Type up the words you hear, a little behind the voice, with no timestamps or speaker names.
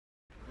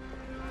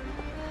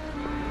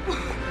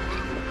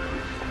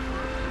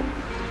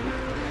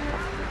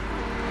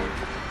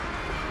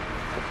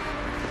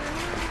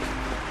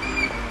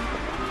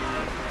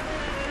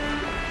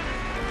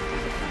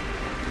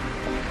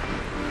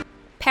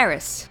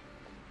Paris,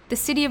 the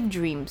city of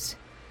dreams,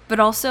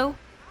 but also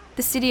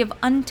the city of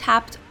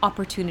untapped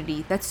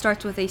opportunity that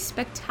starts with a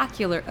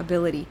spectacular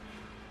ability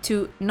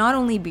to not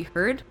only be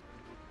heard,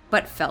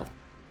 but felt.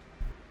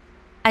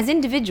 As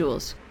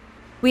individuals,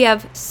 we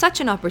have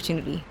such an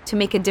opportunity to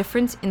make a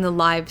difference in the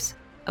lives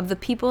of the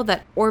people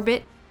that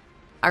orbit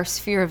our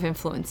sphere of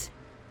influence.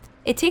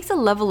 It takes a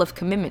level of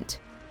commitment,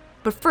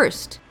 but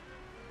first,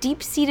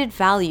 deep-seated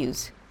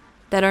values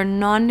that are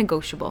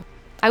non-negotiable.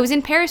 I was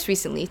in Paris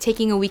recently,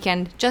 taking a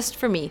weekend just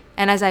for me,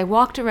 and as I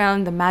walked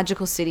around the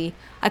magical city,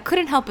 I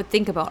couldn't help but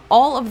think about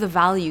all of the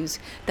values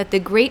that the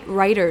great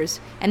writers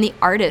and the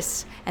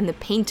artists and the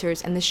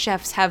painters and the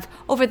chefs have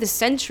over the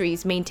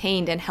centuries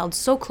maintained and held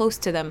so close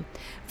to them.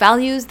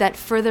 Values that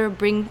further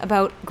bring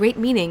about great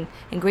meaning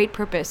and great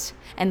purpose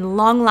and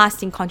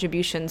long-lasting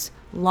contributions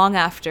long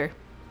after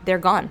they're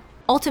gone.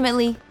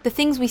 Ultimately, the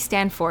things we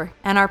stand for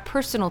and our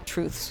personal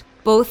truths,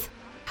 both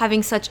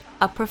having such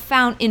a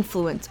profound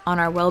influence on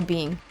our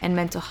well-being and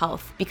mental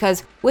health,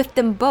 because with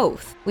them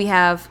both, we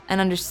have an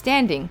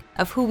understanding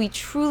of who we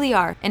truly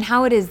are and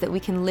how it is that we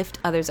can lift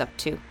others up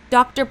too.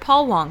 Dr.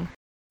 Paul Wong,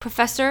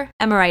 professor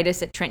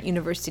emeritus at Trent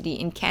University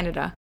in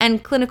Canada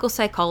and clinical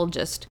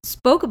psychologist,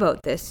 spoke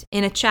about this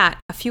in a chat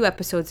a few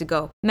episodes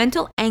ago.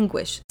 Mental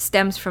anguish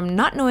stems from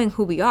not knowing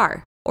who we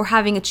are or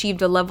having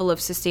achieved a level of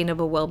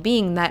sustainable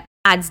well-being that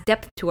adds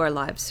depth to our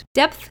lives.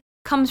 Depth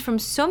comes from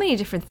so many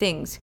different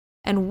things,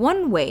 and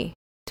one way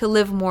to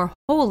live more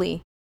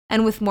wholly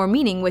and with more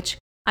meaning, which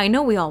I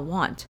know we all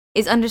want,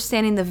 is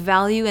understanding the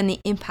value and the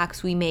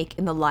impacts we make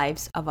in the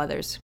lives of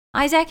others.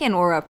 Isaac and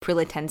Ora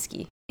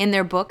Prilitensky, in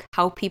their book,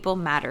 How People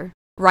Matter,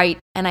 write,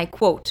 and I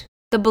quote,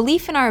 "The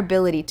belief in our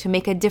ability to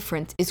make a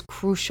difference is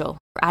crucial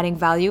for adding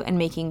value and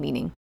making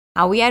meaning.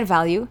 How we add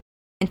value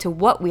and to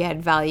what we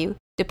add value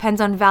depends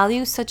on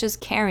values such as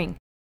caring,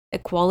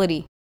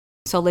 equality,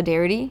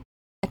 solidarity,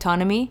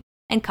 autonomy,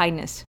 and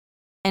kindness."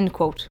 End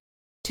quote.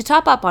 To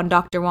top up on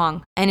Dr.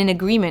 Wong, and in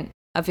agreement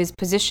of his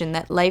position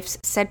that life's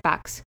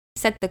setbacks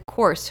set the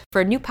course for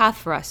a new path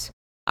for us,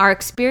 our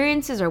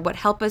experiences are what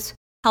help us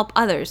help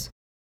others.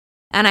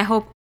 And I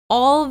hope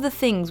all of the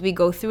things we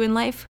go through in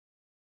life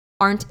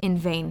aren't in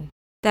vain,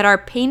 that our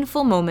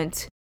painful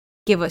moments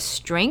give us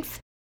strength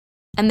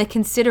and the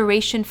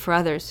consideration for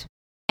others,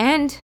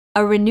 and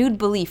a renewed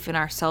belief in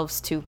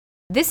ourselves too.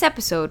 This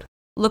episode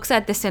looks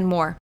at this and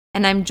more,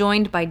 and I'm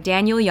joined by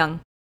Daniel Young,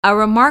 a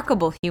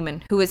remarkable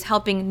human who is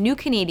helping new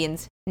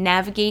Canadians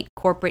navigate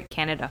corporate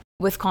Canada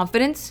with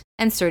confidence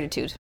and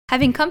certitude.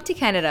 Having come to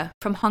Canada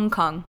from Hong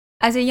Kong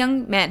as a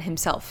young man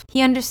himself,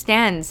 he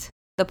understands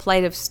the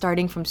plight of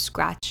starting from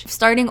scratch, of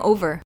starting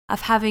over,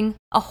 of having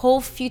a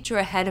whole future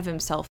ahead of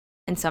himself.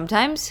 And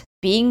sometimes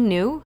being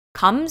new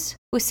comes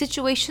with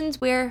situations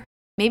where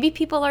maybe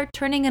people are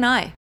turning an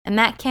eye. And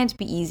that can't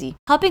be easy.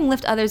 Helping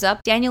lift others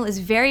up, Daniel is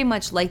very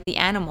much like the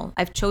animal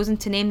I've chosen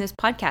to name this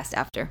podcast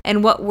after,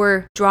 and what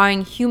we're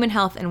drawing human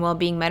health and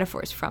well-being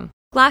metaphors from.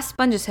 Glass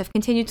sponges have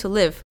continued to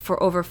live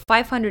for over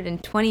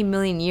 520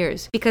 million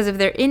years because of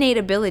their innate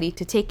ability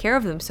to take care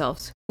of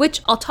themselves,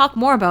 which I'll talk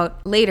more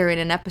about later in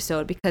an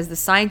episode because the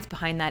science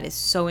behind that is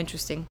so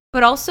interesting.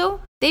 But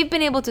also, they've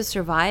been able to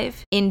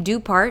survive in due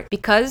part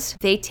because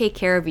they take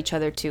care of each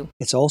other too.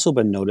 It's also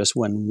been noticed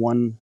when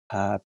one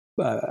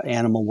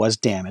animal was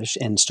damaged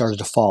and started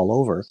to fall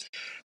over,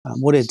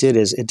 what it did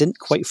is it didn't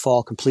quite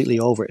fall completely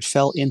over. It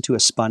fell into a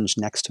sponge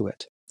next to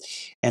it.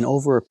 And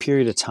over a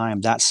period of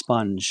time, that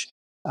sponge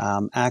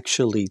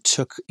actually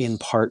took in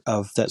part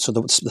of that. So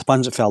the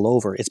sponge that fell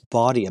over, its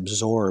body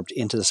absorbed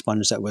into the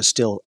sponge that was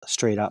still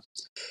straight up.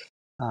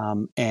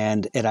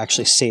 And it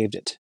actually saved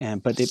it.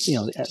 But it,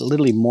 it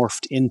literally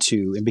morphed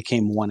into and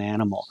became one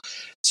animal.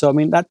 So I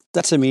mean that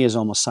to me is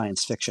almost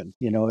science fiction.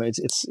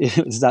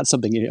 It's not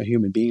something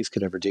human beings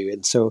could ever do.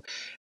 And so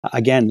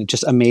again,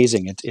 just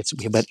amazing.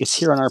 But it's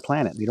here on our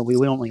planet.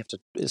 We only have to.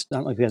 It's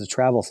not like we have to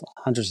travel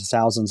hundreds of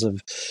thousands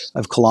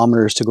of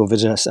kilometers to go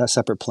visit a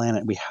separate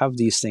planet. We have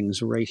these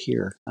things right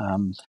here.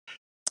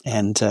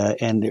 And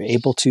they're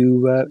able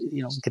to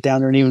get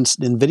down there and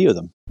even video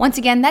them. Once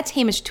again, that's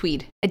Hamish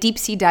Tweed, a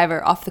deep-sea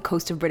diver off the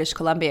coast of British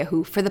Columbia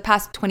who, for the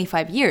past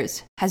 25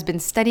 years, has been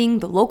studying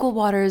the local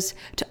waters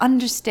to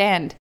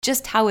understand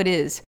just how it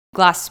is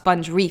glass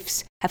sponge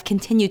reefs have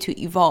continued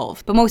to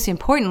evolve, but most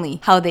importantly,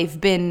 how they've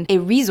been a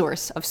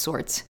resource of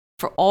sorts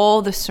for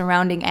all the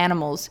surrounding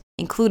animals,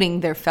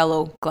 including their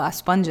fellow glass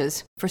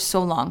sponges, for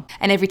so long.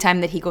 And every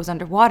time that he goes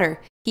underwater,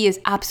 he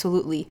is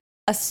absolutely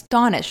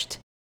astonished.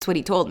 That's what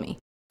he told me.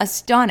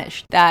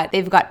 Astonished that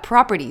they've got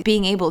properties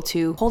being able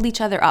to hold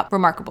each other up.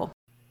 Remarkable.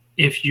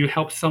 If you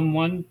help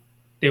someone,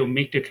 they'll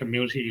make the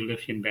community you live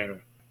in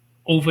better.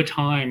 Over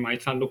time, I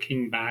start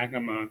looking back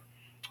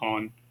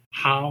on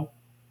how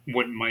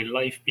would my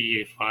life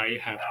be if I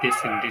have this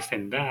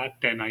and that.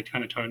 Then I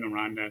kind of turn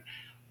around that,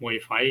 well,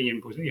 if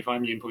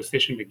I'm in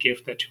position to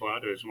give that to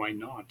others, why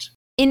not?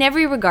 In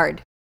every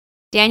regard,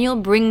 Daniel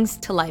brings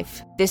to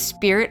life this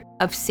spirit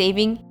of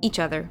saving each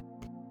other.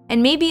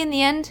 And maybe in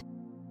the end,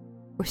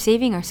 we're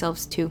saving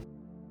ourselves too.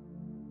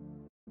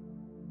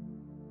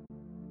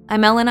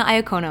 I'm Elena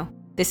Iacono.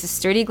 This is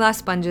Sturdy Glass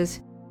Sponges,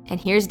 and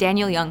here's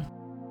Daniel Young.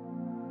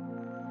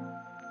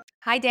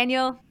 Hi,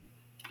 Daniel.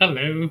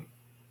 Hello.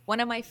 One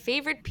of my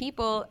favorite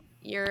people.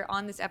 You're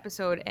on this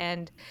episode,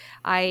 and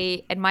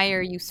I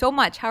admire you so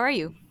much. How are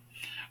you?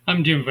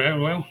 I'm doing very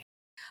well.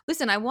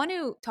 Listen, I want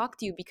to talk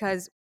to you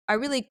because I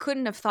really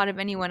couldn't have thought of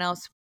anyone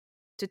else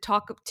to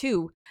talk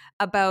to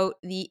about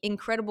the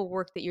incredible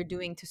work that you're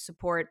doing to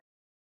support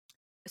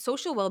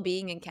social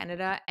well-being in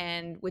Canada,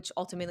 and which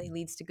ultimately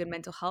leads to good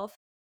mental health.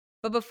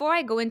 But before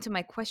I go into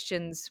my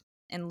questions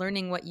and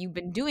learning what you've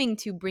been doing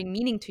to bring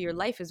meaning to your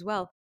life as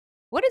well,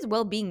 what does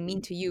well-being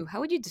mean to you? How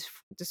would you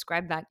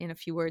describe that in a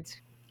few words?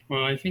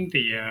 Well, I think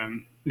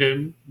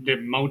the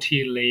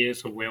multi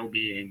layers of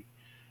well-being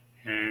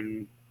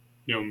and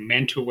your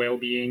mental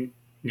well-being,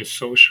 your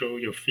social,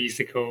 your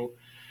physical,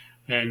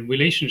 and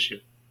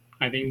relationship.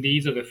 I think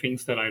these are the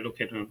things that I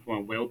look at from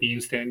a well-being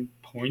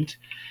standpoint.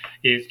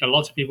 Is a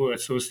lot of people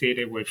associate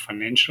it with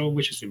financial,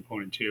 which is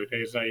important too.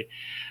 There's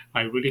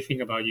I really think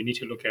about you need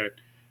to look at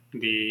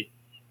the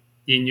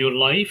in your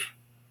life,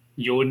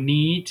 your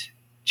need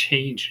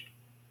change.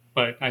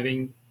 But I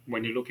think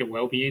when you look at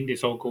well-being,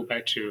 this all go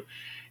back to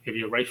if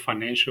you're right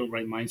financial,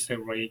 right mindset,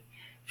 right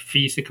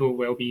physical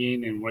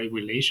well-being, and right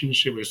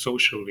relationship with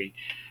socially.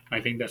 I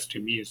think that's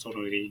to me is sort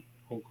of the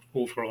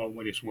overall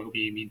what is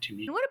well-being mean to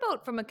me. And what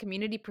about from a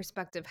community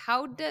perspective?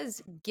 How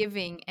does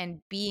giving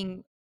and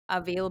being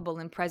available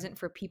and present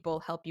for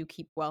people help you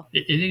keep well?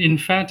 In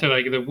fact,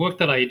 like the work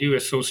that I do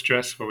is so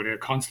stressful. There are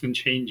constant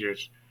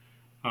changes.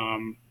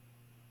 Um,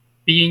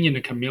 Being in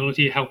the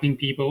community, helping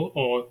people,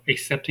 or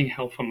accepting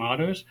help from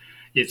others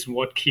is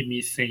what keep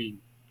me sane.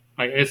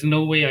 Like, there's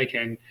no way I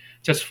can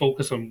just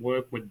focus on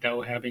work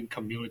without having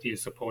community to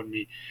support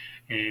me.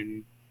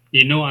 And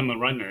I'm a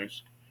runner.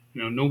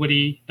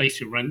 Nobody likes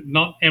to run.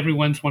 Not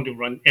everyone's want to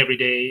run every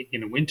day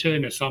in the winter,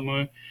 in the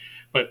summer,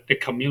 but the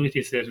community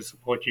is there to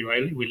support you.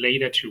 I relate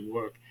that to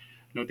work.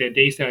 There are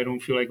days that I don't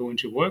feel like going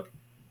to work,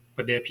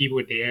 but there are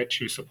people there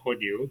to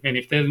support you. And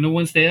if there's no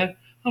one's there,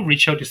 I'll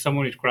reach out to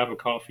someone to grab a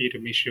coffee to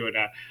make sure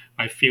that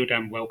I feel that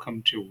I'm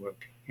welcome to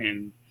work.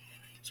 And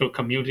so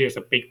community is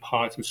a big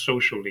part and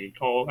socially.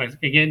 Or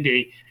again,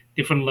 the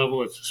different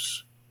level of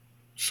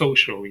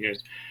social. Yes,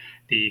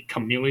 the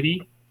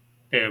community,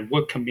 the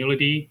work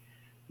community,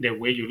 the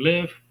way you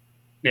live,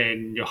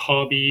 then your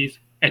hobbies,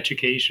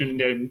 education,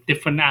 the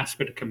different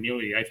aspect of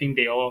community. I think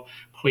they all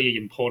play an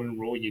important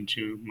role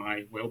into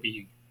my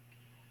well-being.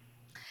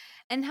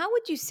 And how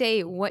would you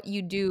say what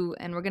you do,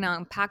 and we're going to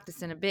unpack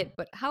this in a bit,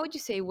 but how would you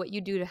say what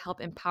you do to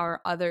help empower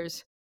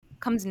others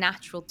comes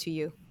natural to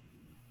you?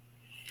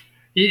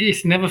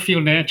 It's never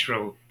feel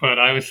natural, but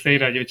I would say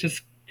that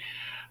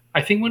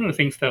I think one of the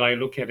things that I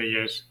look at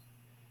is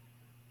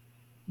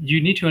you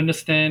need to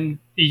understand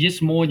it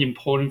is more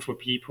important for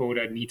people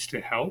that needs the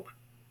help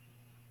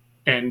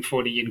than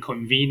for the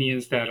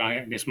inconvenience that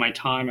it's my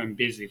time, I'm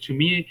busy. To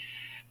me,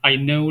 I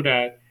know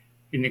that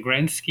in the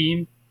grand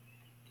scheme,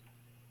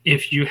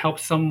 if you help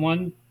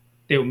someone,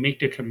 they will make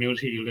the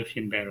community you live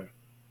in better.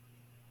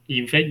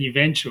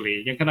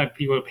 Eventually, you kind of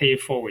people pay it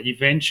forward.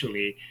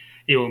 Eventually,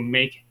 it will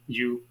make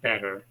you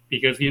better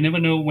because you never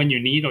know when you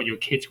need or your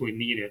kids will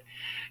need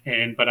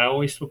it. But I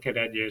always look at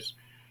that as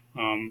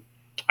um,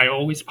 I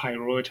always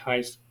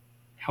prioritize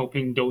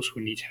helping those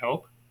who need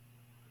help,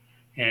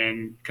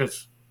 and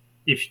because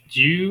if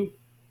you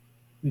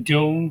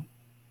don't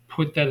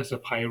put that as a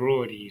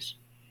priorities,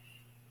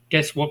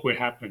 guess what will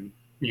happen?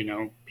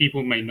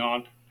 People may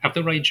not have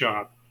the right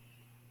job.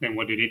 Then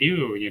what do they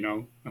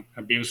do?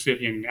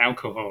 Abusive in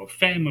alcohol,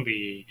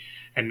 family,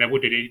 and then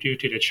what do they do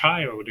to the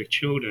child, the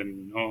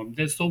children?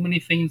 There's so many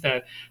things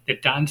that the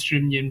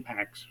downstream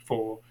impacts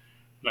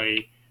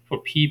like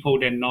for people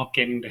that not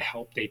getting the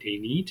help that they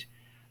need.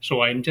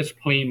 So I'm just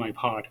playing my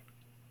part.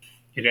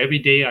 And every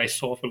day I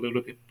solve a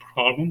little bit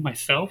problem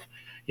myself.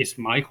 It's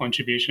my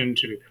contribution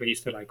to the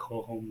place that I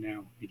call home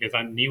now because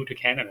I'm new to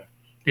Canada.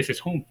 This is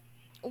home.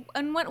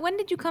 And when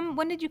did you come?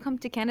 When did you come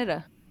to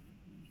Canada?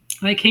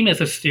 I came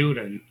as a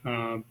student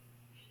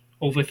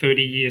over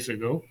 30 years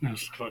ago.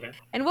 Let's call that.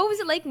 And what was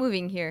it like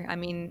moving here? I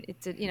mean,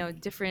 it's a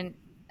different.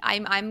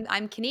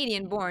 I'm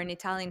Canadian born,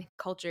 Italian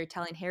culture,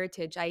 Italian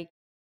heritage. I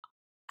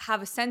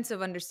have a sense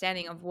of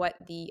understanding of what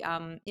the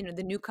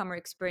the newcomer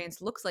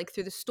experience looks like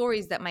through the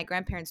stories that my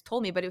grandparents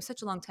told me. But it was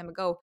such a long time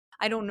ago.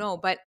 I don't know.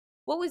 But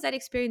what was that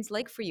experience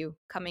like for you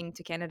coming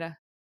to Canada?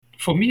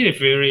 For me, it's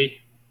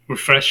very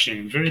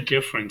refreshing, very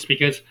different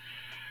because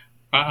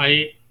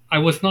I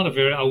was not a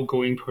very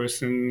outgoing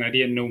person. I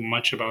didn't know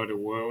much about the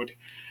world.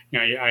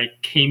 I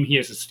came here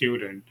as a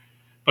student,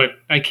 but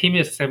I came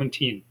here at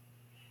 17.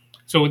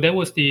 So that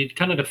was the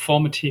kind of the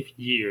formative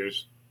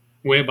years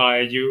whereby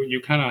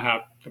you kind of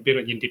have a bit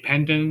of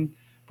independent.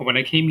 But when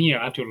I came here,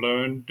 I had to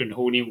learn the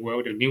whole new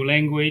world, a new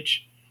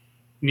language,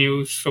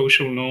 new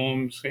social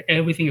norms.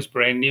 Everything is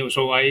brand new.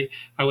 So I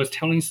was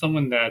telling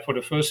someone that for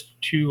the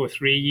first 2 or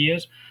 3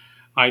 years,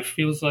 I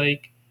feels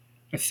like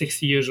at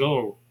 60 years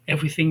old.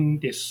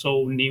 Everything is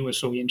so new and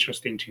so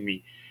interesting to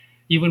me.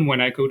 Even when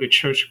I go to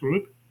church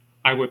group,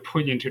 I would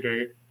put into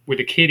the with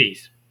the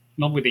kiddies,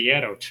 not with the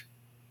adults.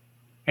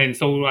 And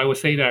so I would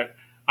say that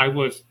I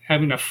was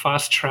having a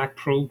fast track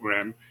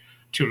program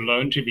to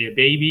learn to be a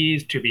baby,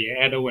 to be an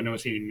adult when I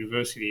was in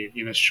university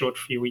in a short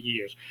few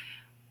years.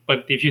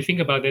 But if you think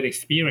about that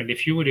experience,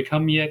 if you were to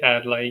come here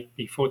at like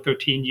before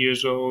 13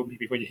 years old,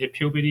 before you hit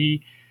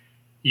puberty,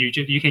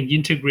 you can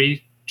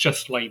integrate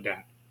just like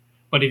that.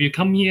 But if you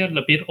come here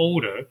a bit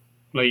older,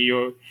 like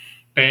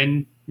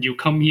then you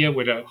come here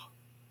with a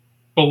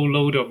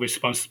boatload of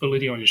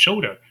responsibility on your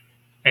shoulder,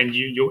 and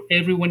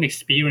everyone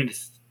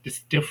experience is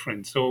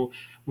different. So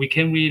we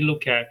can really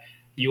look at,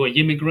 you are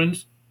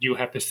immigrants, you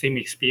have the same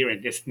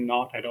experience. It's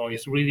not at all.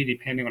 It's really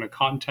depending on the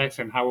context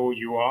and how old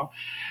you are.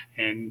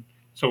 And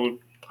so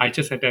I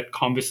just had that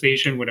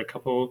conversation with a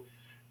couple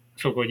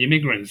so-called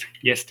immigrants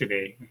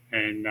yesterday,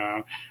 and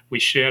we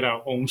shared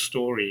our own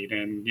story.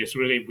 And it's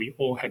really, we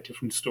all had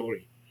different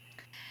story.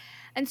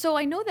 And so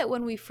I know that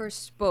when we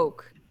first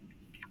spoke,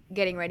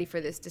 getting ready for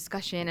this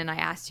discussion, and I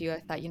asked you, I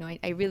thought,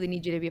 I really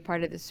need you to be a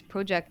part of this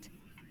project.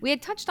 We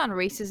had touched on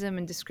racism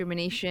and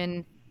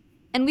discrimination,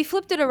 and we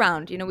flipped it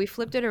around. We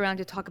flipped it around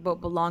to talk about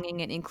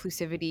belonging and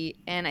inclusivity.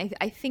 And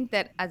I think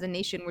that as a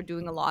nation, we're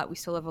doing a lot. We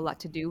still have a lot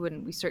to do,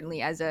 and we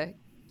certainly, as a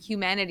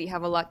humanity,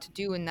 have a lot to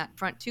do in that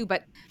front too.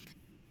 But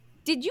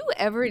did you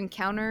ever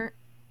encounter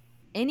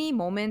any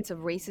moments of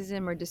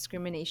racism or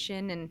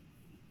discrimination, and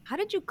how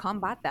did you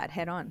combat that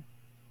head on?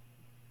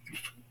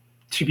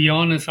 To be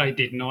honest, I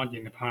did not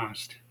in the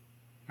past.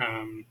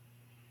 Um,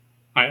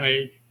 I,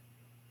 I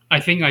I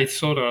think I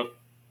sort of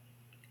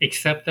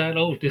accept that.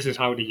 Oh, this is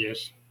how it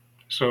is.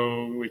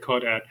 So we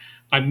call that.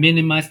 I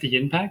minimize the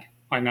impact,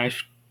 and I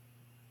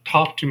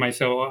talk to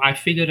myself. I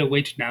figured a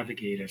way to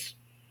navigate this.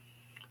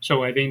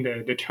 So I think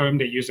the term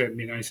they use is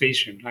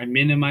minimization. I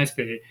minimize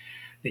the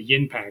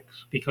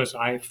impacts because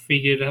I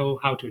figured out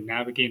how to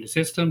navigate the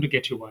system to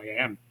get to where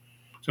I am.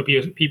 So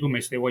people may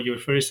say, well, you're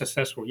very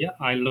successful. Yeah,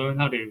 I learned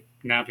how to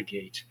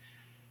navigate.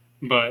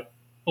 But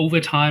over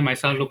time, I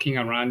started looking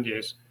around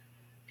this,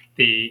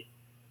 the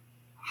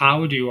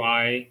how do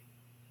I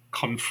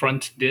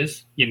confront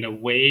this in a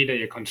way that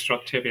is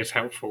constructive is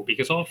helpful,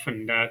 because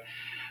often that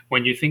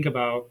when you think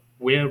about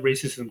where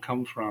racism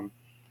come from,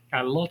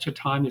 a lot of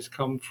times it's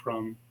come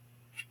from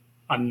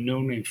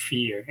unknown and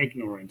fear,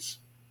 ignorance.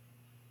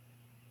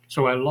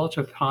 So a lot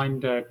of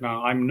time that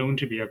I'm known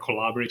to be a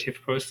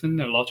collaborative person.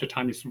 A lot of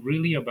time it's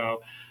really about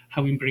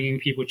how we bringing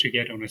people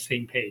together on the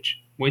same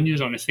page. When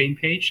you're on the same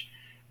page,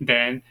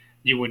 then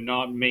you will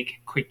not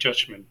make quick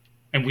judgment,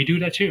 and we do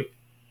that too.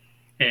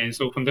 And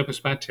so from that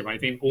perspective, I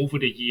think over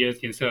the years,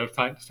 instead of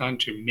starting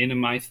to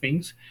minimize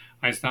things,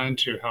 I started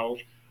to help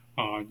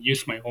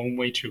use my own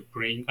way to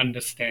bring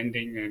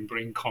understanding and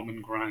bring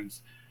common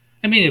grounds.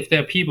 I mean, if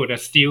there are people that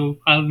still,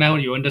 now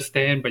you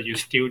understand, but you're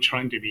still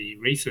trying to be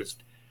racist,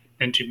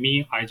 then to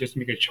me, I just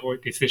make a choice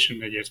decision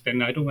that yes,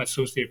 then I don't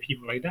associate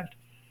people like that.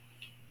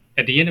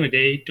 At the end of the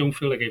day, don't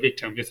feel like a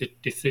victim. There's a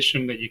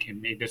decision that you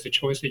can make. There's a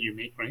choice that you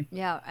make, right?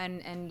 Yeah,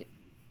 and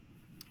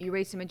you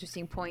raised some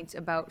interesting points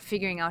about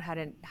figuring out how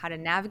to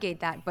navigate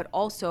that, but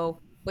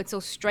also what's so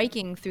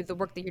striking through the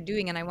work that you're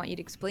doing, and I want you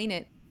to explain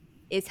it,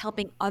 is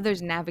helping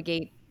others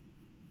navigate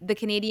the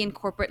Canadian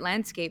corporate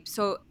landscape.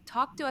 So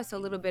talk to us a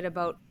little bit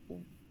about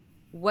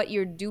what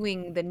you're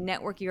doing, the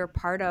network you're a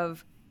part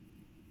of,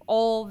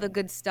 all the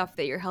good stuff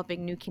that you're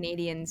helping new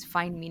Canadians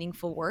find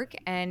meaningful work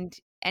and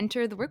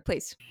enter the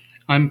workplace.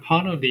 I'm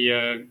part of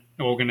the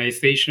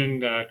organization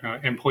that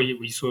employee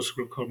resource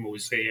group called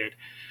Mosaic.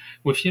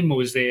 Within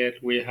Mosaic,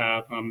 we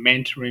have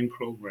mentoring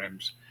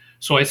programs.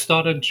 So I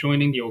started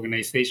joining the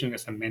organization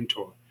as a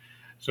mentor.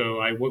 So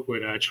I work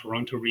with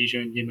Toronto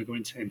Region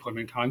Immigrant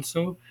Employment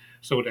Council,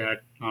 so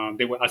that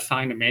they will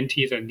assign the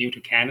mentees that are new to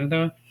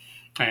Canada,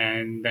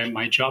 and then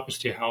my job is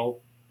to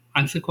help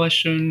answer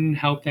questions,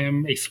 help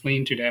them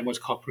explain to them what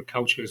corporate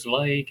culture is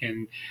like,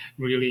 and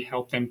really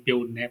help them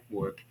build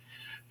network.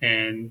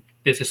 And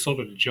this is sort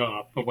of the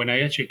job. But when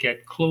I actually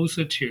get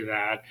closer to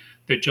that,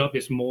 the job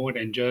is more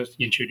than just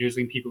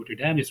introducing people to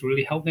them. It's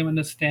really help them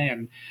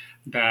understand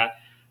that,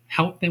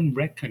 help them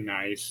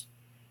recognize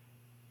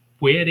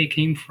where they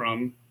came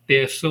from.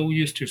 They're so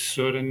used to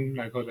certain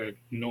like other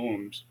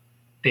norms,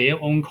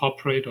 their own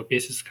corporate or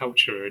business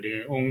culture,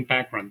 their own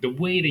background, the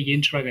way they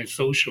interact and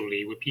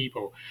socially with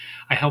people.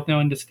 I help them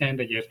understand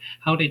that yes,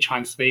 how they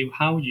translate,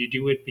 how you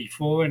do it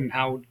before, and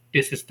how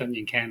this is done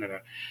in Canada,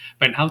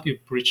 but how to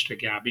bridge the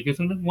gap. Because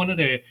one of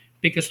the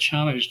biggest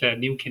challenge that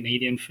new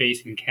Canadian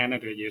face in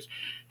Canada is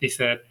they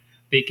said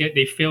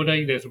they feel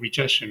like there's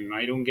rejection.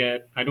 I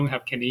don't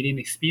have Canadian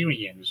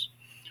experience,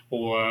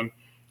 or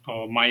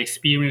my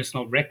experience is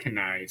not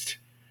recognized,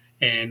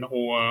 and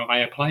or I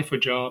apply for a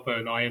job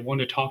and I want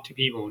to talk to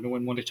people, no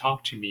one want to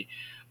talk to me.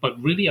 But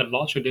really, a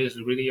lot of this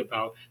is really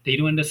about they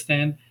don't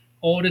understand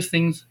all these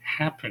things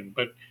happen,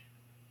 but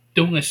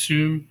don't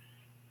assume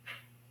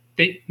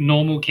they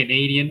normal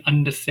Canadian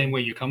understand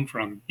where you come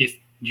from. Is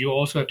you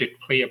also have to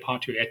play a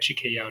part to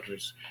educate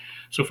others.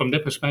 So from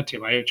that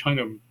perspective, I am trying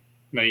to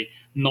like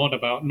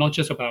not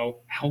just about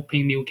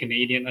helping new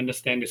Canadian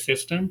understand the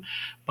system,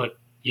 but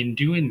in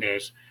doing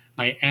this,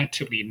 I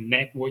actively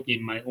network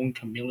in my own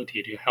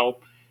community to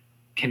help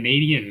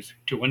Canadians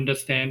to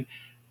understand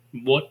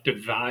what the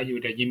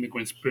value that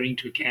immigrants bring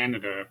to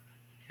Canada.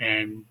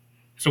 And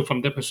so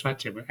from that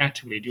perspective, we're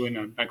actively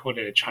doing I call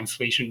it a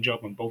translation job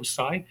on both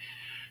sides.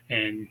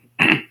 And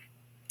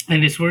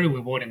and it's very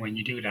rewarding when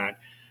you do that,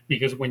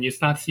 because when you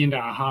start seeing the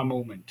aha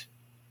moment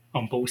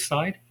on both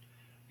sides,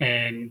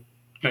 and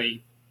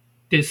like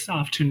this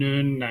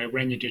afternoon, I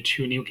ran into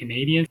two new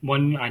Canadians.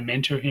 One, I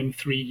mentored him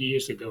 3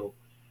 years ago.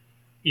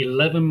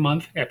 11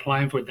 months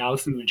applying for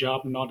thousands of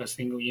jobs, not a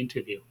single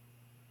interview.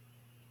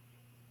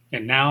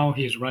 And now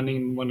he's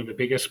running one of the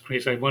biggest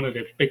places, like one of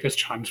the biggest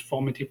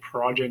transformative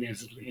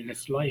projects in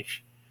his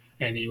life.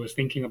 And he was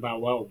thinking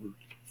about, well,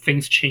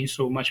 things change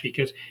so much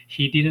because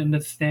he didn't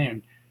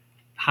understand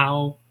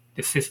how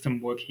the system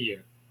work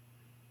here.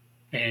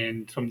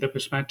 And from that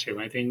perspective,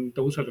 I think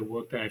those are the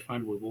work that I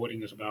find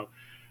rewarding, is about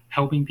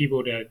helping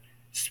people that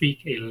speak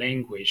a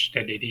language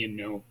that they didn't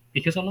know.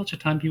 Because a lot of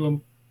time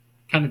people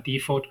kind of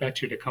default back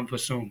to the comfort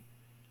zone.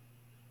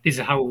 This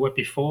is how it worked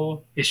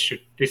before. This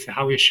is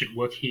how it should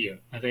work here.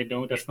 I say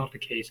no, that's not the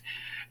case.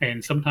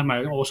 And sometimes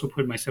I also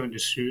put myself in the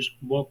shoes,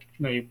 walk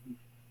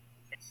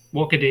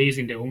a days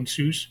in their own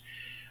shoes.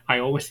 I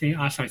always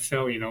ask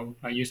myself,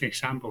 I use an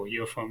example.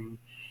 You're from,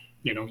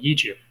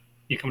 Egypt.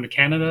 You come to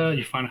Canada,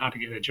 you find how to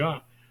get a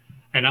job.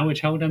 And I would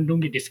tell them, don't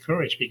be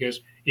discouraged, because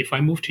if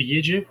I move to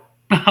Egypt,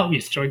 I'll be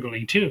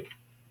struggling too.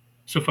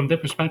 So from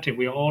that perspective,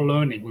 we are all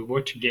learning. We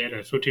work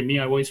together. So to me,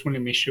 I always want to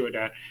make sure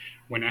that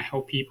when I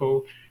help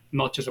people,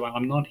 not just about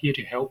I'm not here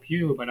to help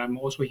you, but I'm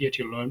also here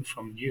to learn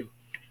from you.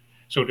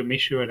 So to make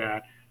sure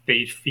that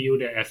they feel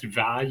that as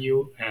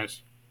value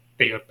as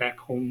they are back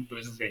home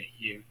versus they're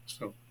here.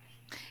 So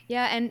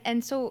Yeah,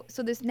 and so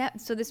this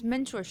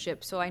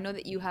mentorship. So I know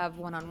that you have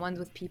one-on-ones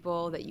with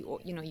people, that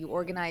you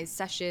organize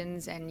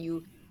sessions, and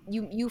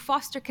you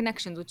foster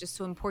connections, which is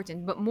so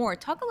important. But more,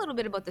 talk a little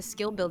bit about the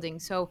skill building.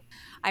 So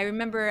I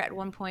remember at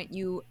one point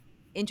you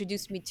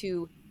introduced me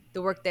to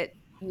the work that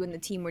you and the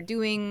team were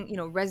doing.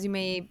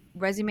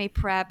 Resume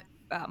prep,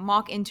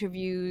 mock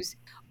interviews,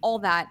 all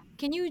that.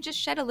 Can you just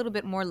shed a little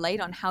bit more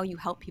light on how you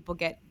help people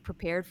get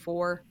prepared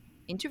for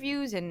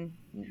interviews and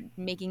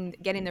making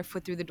getting their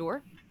foot through the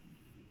door?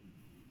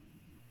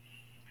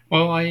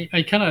 well,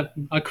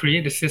 I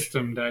create a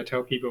system that I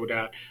tell people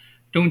that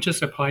don't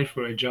just apply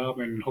for a job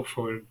and hope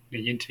for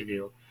the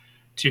interview.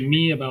 To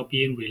me, about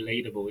being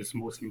relatable is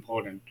most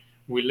important.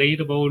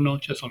 Relatable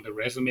not just on the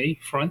resume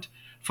front.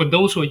 For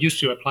those who are used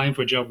to applying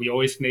for a job, we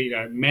always need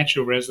to match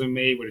your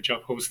resume with a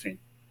job posting.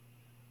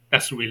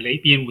 That's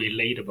being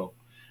relatable,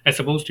 as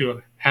opposed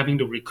to having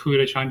the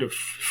recruiter trying to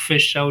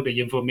fish out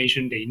the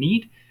information they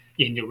need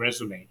in your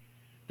resume.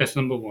 That's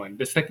number one.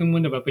 The second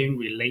one about being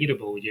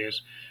relatable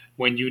is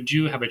when you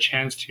do have a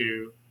chance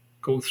to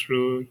go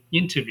through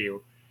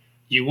interview,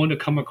 you want to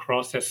come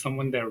across as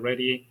someone that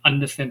already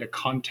understand the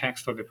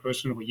context of the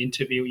person who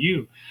interview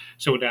you,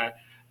 so that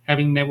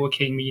having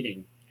networking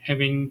meeting,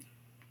 having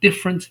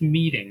different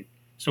meeting,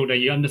 so that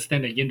you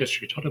understand the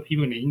industry, talk to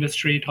people in the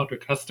industry, talk to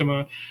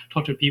customer,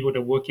 talk to people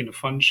that work in the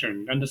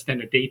function,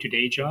 understand the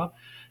day-to-day job,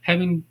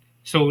 having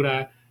so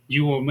that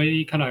you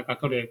already kind of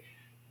got to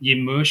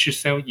immerse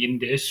yourself in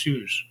their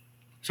shoes,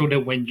 so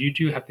that when you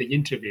do have the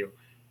interview,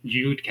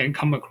 you can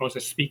come across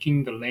as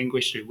speaking the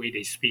language the way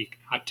they speak,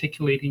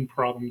 articulating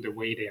problem the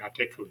way they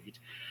articulate.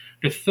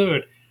 The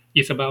third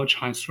is about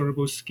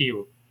transferable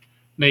skill.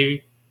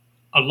 They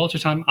a lot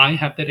of time I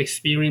have that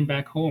experience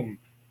back home,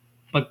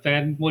 but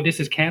then well, this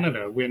is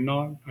Canada. We're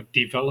not a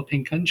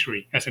developing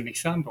country, as an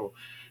example.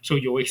 So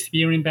your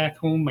experience back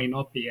home may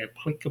not be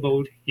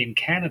applicable in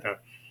Canada.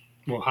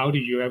 Well, how do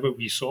you ever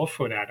resolve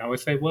for that? I would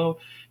say, well,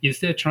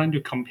 instead of trying to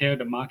compare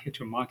the market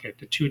to market,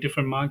 the two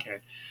different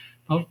market,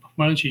 why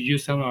don't you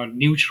use some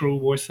neutral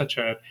words such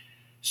as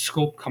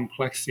scope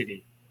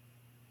complexity?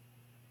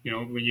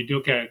 When you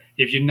look at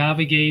if you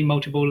navigate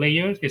multiple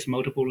layers, it's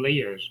multiple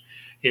layers.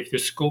 If the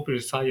scope of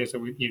the size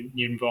you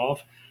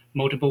involve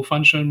multiple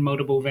function,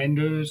 multiple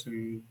vendors,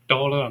 and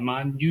dollar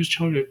amount, use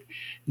trying to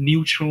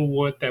neutral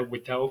word that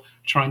without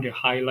trying to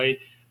highlight.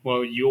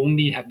 Well, you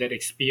only have that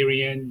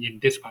experience in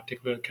this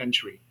particular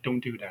country.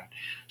 Don't do that.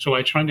 So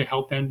I try to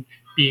help them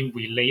being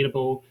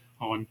relatable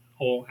on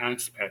all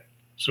aspects,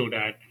 so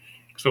that.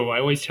 So I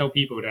always tell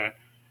people that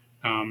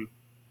um,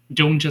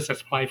 don't just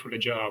apply for the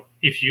job.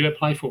 If you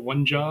apply for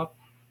one job,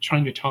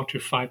 trying to talk to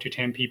 5 to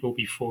 10 people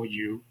before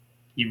you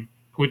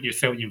put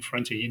yourself in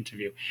front of the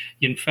interview.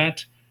 In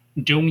fact,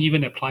 don't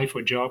even apply for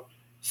a job.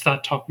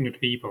 Start talking to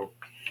people.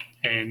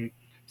 And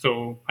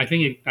so I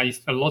think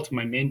a lot of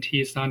my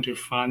mentees start to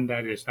find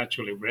that it's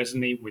actually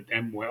resonate with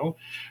them well,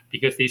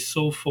 because they're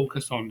so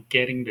focused on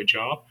getting the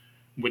job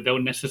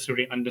without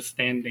necessarily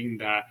understanding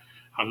that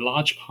a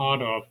large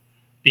part of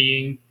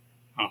being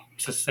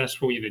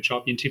successful in the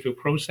job interview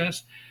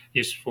process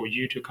is for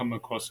you to come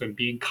across and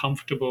being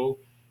comfortable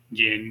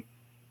in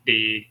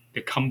the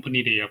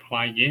company they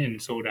apply in,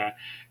 so that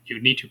you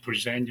need to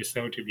present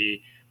yourself to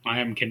be I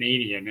am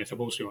Canadian as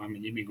opposed to I'm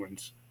an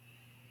immigrant.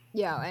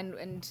 Yeah,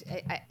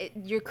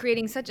 you're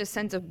creating such a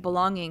sense of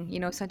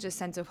belonging, such a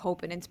sense of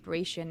hope and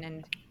inspiration,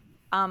 and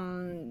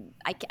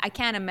I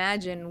can't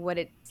imagine what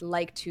it's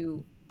like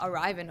to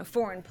arrive in a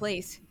foreign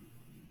place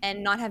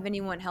and not have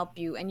anyone help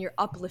you, and you're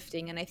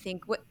uplifting. And I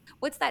think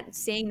what's that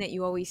saying that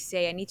you always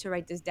say? I need to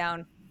write this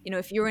down.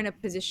 If you're in a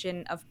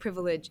position of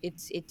privilege,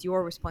 it's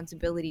your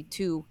responsibility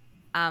to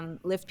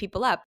lift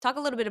people up. Talk a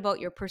little bit about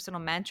your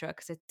personal mantra,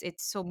 because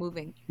it's so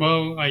moving.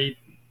 Well,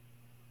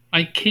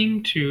 I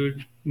came to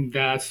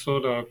that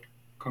sort of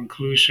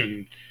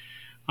conclusion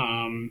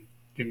um,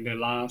 in the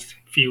last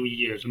few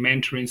years,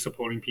 mentoring,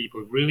 supporting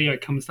people. Really,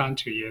 it comes down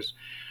to is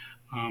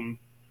um,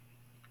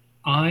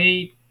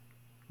 I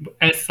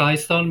as I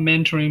start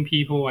mentoring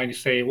people, I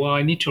say, well,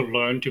 I need to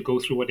learn to go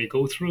through what they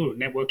go through,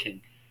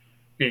 networking.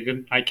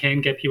 I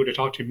can't get people to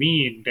talk to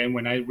me. And then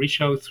when I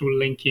reach out through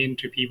LinkedIn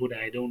to people that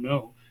I don't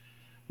know,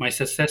 my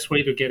success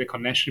rate to get a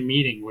connection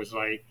meeting was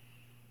like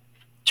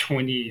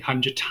 20,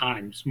 100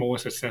 times more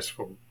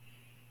successful.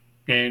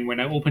 And when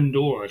I open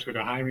doors to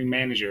the hiring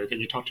manager, can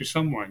you talk to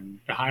someone?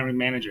 The hiring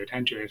manager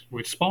tend to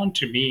respond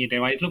to me.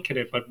 Then I look at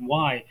it, but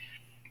why?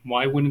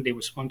 Why wouldn't they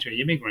respond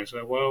to immigrants?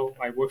 Well,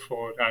 I work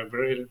for a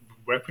very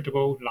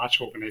reputable,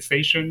 large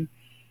organization,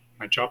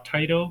 my job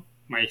title,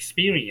 my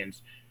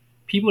experience.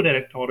 People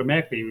that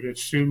automatically would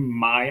assume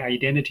my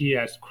identity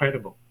as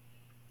credible.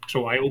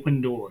 So I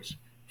open doors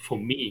for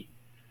me.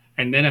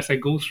 And then as I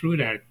go through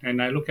that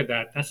and I look at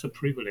that, that's a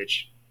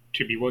privilege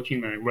to be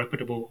working in a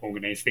reputable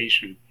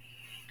organization.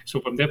 So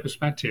from that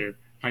perspective,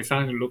 I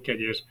started to look at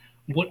is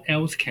what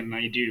else can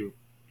I do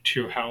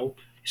to help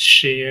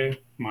share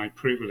my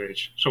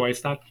privilege. So I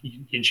start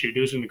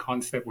introducing the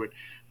concept with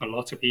a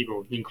lot of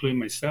people, including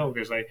myself.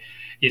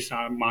 It's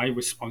my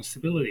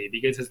responsibility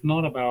because it's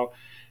not about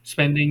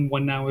spending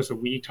 1 hour a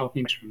week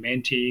talking to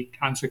mentee,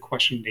 answer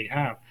questions they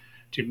have.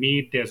 To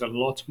me, there's a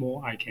lot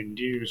more I can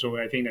do. So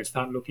I think I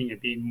start looking at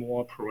being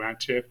more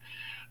proactive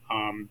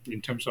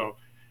in terms of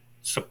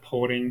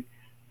supporting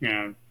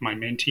my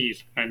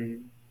mentees.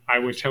 And I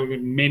will tell you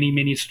many,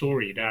 many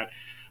stories that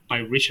I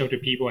reach out to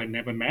people I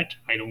never met,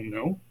 I don't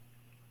know.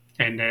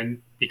 And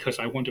then because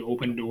I want to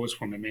open doors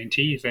for my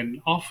mentees.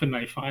 And often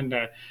I find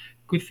that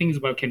good things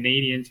about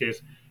Canadians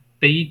is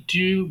they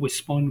do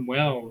respond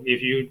well.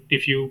 If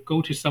you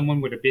go to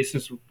someone with a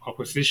business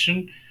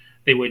proposition,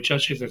 they will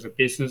judge it as a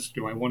business.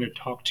 Do I want to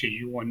talk to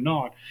you or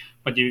not?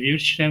 But if you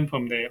reach them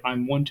from the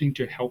I'm wanting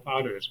to help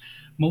others,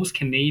 most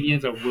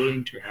Canadians are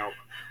willing to help.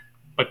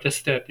 But the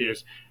step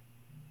is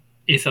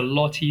it's a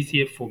lot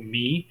easier for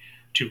me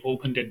to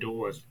open the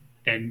doors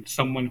than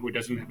someone who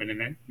doesn't have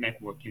a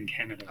network in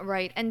Canada.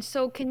 Right. And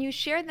so, can you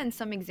share then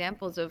some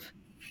examples of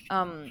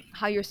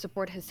how your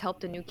support has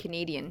helped a new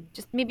Canadian?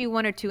 Just maybe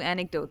one or two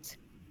anecdotes,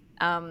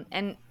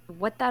 and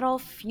what that all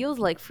feels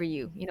like for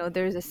you.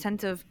 There's a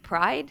sense of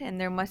pride, and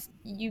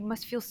you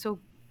must feel so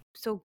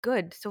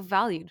good, so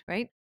valued,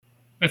 right?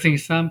 As an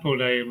example,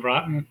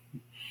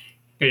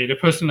 the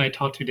person I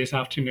talked to this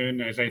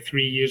afternoon, as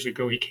 3 years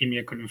ago, he came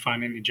here, couldn't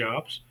find any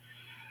jobs.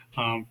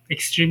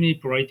 Extremely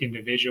bright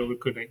individual with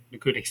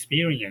good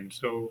experience.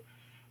 So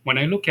when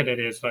I look at it,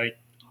 it's like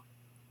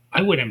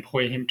I would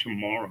employ him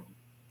tomorrow.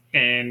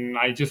 And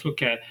I just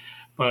look at,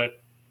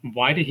 but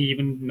why did he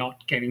even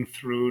not getting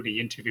through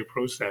the interview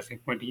process? And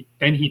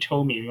then he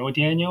told me,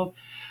 Daniel,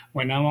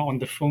 when I'm on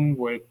the phone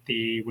with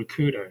the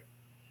recruiter,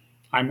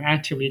 I'm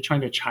actively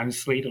trying to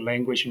translate the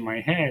language in my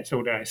head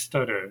so that I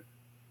stutter.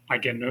 I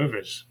get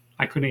nervous.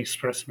 I couldn't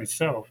express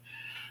myself.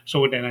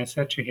 So then I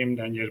said to him,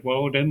 then, yes,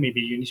 well, then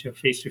maybe you need a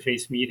face to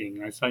face meeting.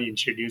 And I started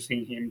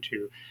introducing him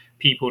to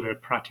people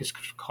that practice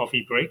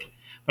coffee break.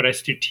 But I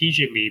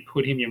strategically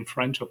put him in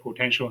front of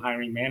potential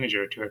hiring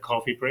manager to a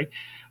coffee break.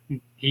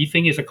 He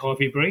thinks it's a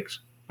coffee break,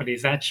 but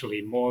it's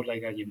actually more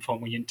like an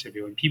informal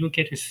interview. And people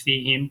get to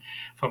see him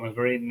from a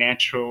very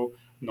natural,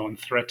 non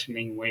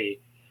threatening way.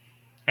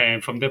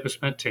 And from that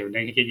perspective,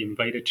 then he get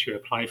invited to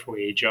apply for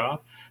a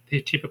job.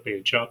 Typically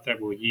a job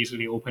that will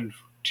easily open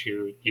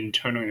to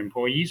internal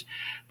employees,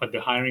 but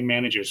the hiring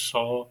manager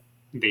saw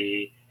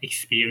the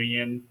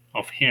experience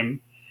of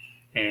him,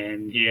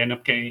 and he ended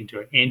up getting into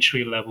an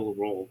entry level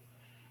role.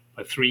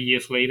 But 3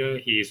 years later,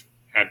 he's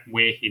at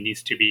where he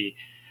needs to be.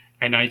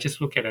 And I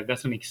just look at it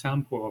as an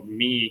example of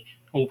me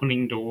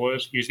opening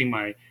doors using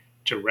my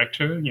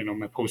director,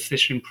 my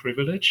position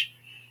privilege,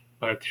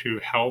 but to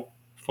help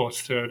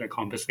foster the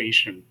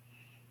conversation.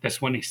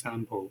 That's one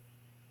example.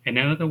 And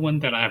another one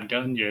that I have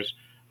done is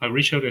I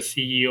reached out to a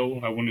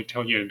CEO. I want to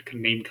tell you a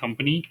name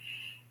company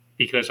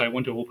because I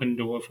want to open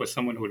door for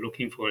someone who is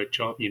looking for a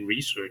job in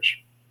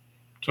research.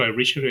 So I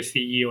reached out to a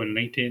CEO on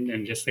LinkedIn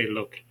and just say,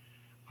 look,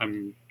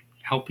 I'm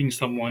helping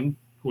someone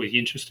who is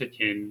interested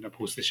in a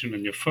position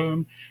in your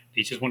firm.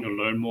 They just want to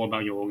learn more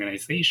about your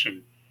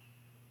organization.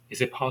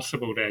 Is it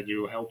possible that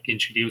you help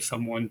introduce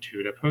someone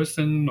to the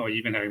person or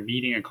even have a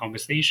meeting and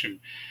conversation?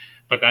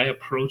 But I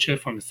approach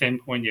it from the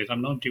standpoint is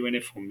I'm not doing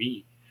it for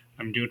me.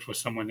 I'm doing it for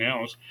someone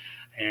else.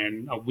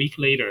 And a week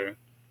later,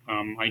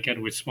 I get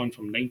a response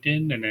from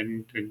LinkedIn, and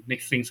then the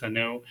next things I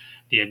know,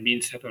 the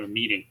admin set up a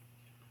meeting.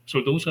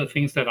 So those are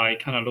things that I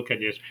kind of look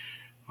at is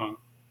uh,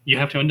 you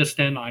have to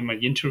understand I'm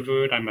an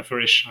introvert. I'm a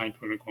very shy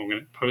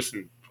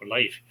person for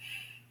life.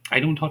 I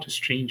don't talk to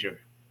stranger,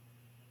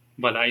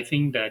 but I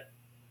think that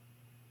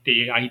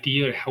the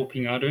idea of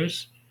helping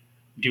others,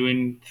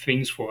 doing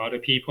things for other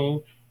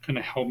people, kind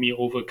of help me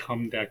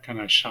overcome that kind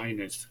of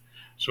shyness.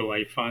 So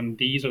I find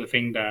these are the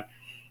things that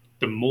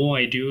the more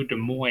I do, the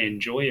more I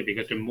enjoy it,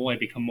 because the more I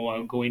become more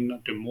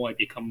outgoing, the more I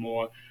become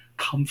more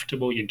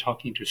comfortable in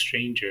talking to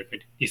strangers.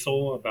 But it's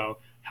all about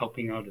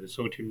helping others.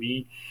 So to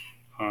me,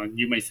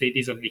 you might say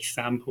these are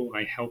example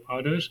I help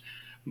others,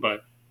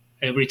 but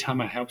every time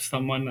I help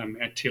someone, I'm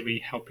actively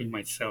helping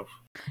myself.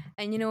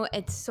 And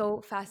it's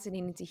so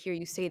fascinating to hear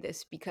you say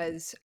this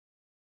because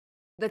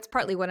that's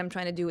partly what I'm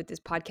trying to do with this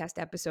podcast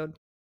episode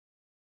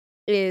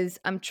is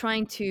I'm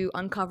trying to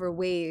uncover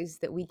ways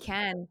that we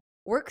can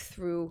work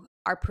through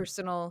our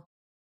personal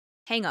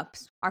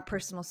hangups, our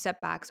personal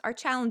setbacks, our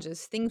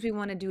challenges, things we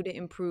want to do to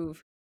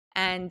improve.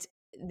 And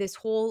this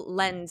whole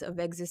lens of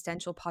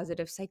existential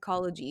positive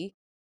psychology,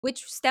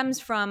 which stems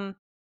from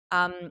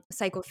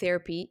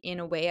psychotherapy in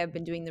a way. I've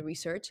been doing the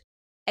research.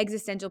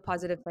 Existential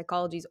positive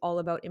psychology is all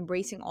about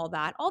embracing all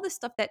that, all the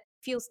stuff that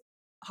feels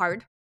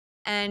hard,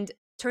 and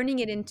turning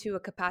it into a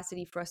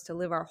capacity for us to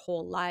live our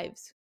whole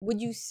lives. Would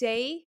you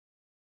say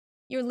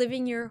you're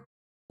living your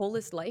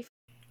wholest life?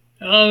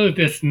 Oh,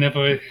 there's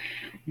never.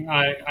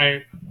 I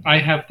I I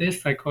have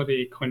this. I call it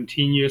a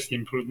continuous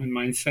improvement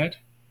mindset.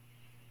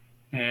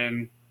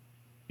 And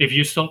if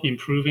you stop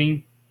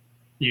improving,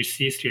 you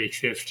cease to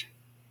exist.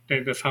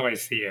 That's how I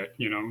see it.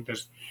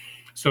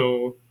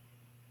 So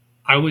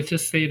I would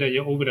just say that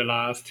over the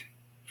last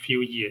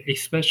few years,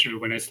 especially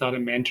when I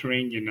started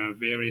mentoring in a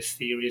very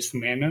serious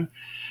manner,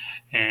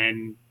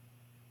 and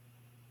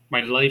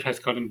my life has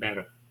gotten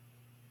better.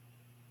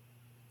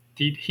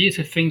 Here's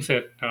the things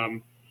that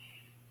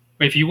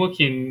if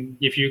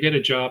you get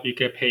a job, you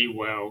get paid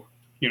well.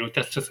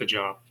 That's just a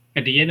job.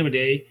 At the end of the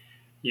day,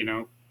 you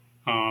know,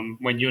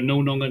 when you're no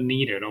longer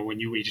needed or when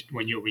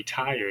you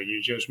retire,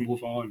 you just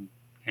move on.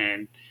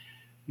 And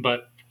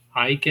but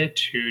I get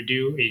to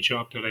do a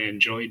job that I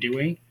enjoy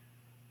doing,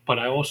 but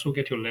I also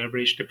get to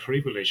leverage the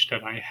privilege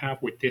that I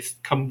have with this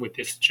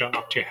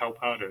job to help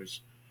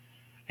others.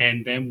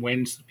 And then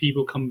when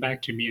people come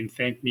back to me and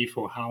thank me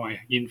for how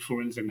I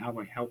influence and how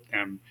I help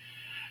them,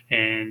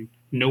 and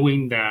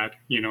knowing that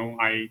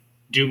I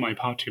do my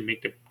part to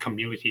make the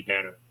community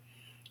better.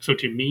 So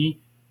to me,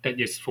 that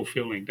is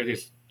fulfilling. That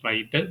is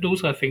like that.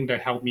 Those are things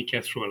that help me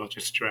get through a lot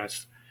of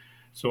stress.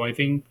 So I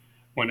think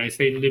when I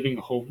say living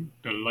a whole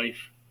the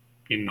life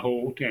in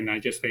whole, and I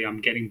just say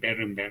I'm getting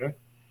better and better.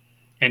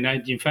 And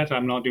in fact,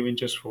 I'm not doing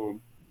just for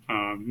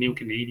New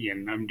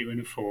Canadian. I'm doing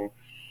it for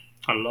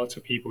a lot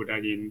of people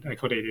that I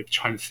call it a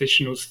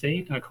transitional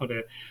state. I call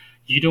it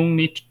you don't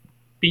need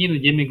being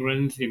an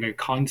immigrant in a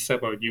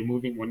concept of you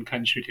moving one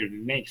country to the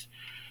next.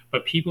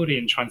 But people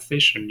in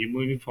transition, you're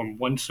moving from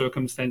one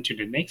circumstance to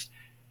the next.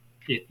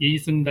 It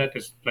isn't that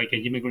it's like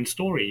an immigrant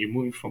story. You're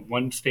moving from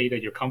one state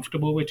that you're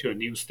comfortable with to a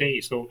new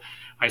state. So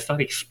I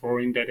started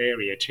exploring that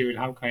area too,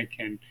 how I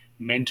can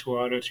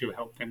mentor others to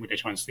help them with the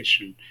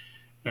transition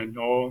and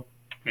all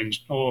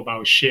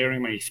about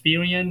sharing my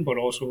experience, but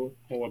also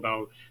all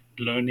about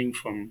learning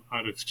from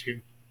others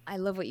too. I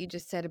love what you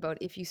just said about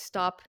if you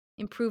stop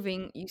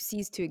improving, you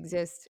cease to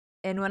exist.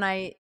 And when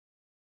I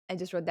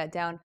just wrote that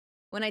down.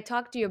 When I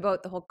talked to you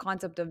about the whole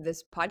concept of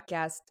this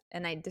podcast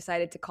and I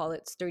decided to call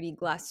it Sturdy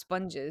Glass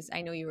Sponges,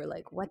 I know you were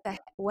like, what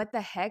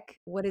the heck?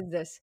 What is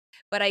this?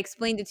 But I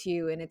explained it to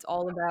you and it's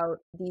all about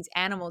these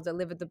animals that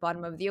live at the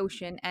bottom of the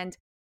ocean. And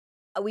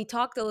we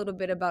talked a little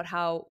bit about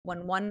how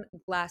when one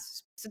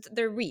glass, so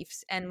they're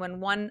reefs, and when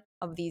one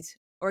of these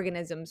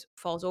organisms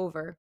falls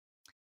over,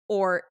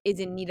 or is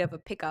in need of a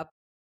pickup,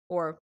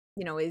 or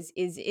is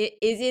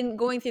in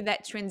going through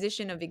that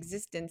transition of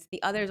existence,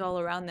 the others all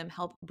around them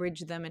help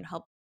bridge them and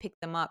help pick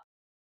them up.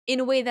 In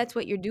a way, that's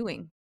what you're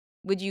doing.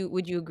 Would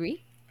you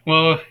agree?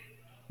 Well,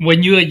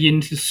 when you are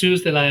in the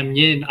shoes that I am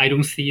in, I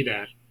don't see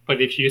that.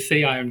 But if you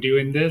say I am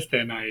doing this,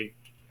 then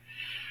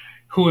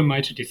who am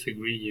I to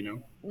disagree?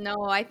 No,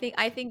 I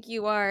think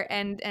you are.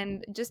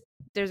 And just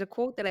there's a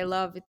quote that I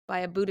love. It's by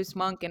a Buddhist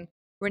monk and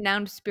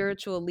renowned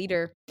spiritual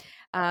leader,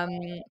 um,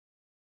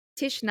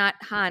 Thich Nhat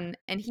Hanh,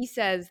 and he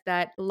says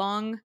that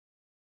long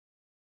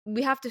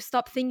we have to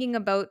stop thinking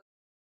about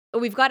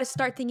we've got to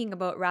start thinking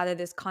about rather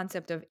this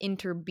concept of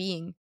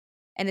interbeing.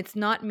 And it's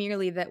not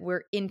merely that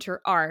we're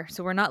inter are,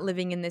 so we're not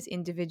living in this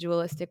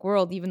individualistic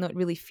world, even though it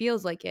really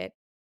feels like it,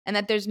 and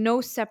that there's no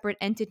separate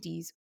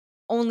entities,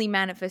 only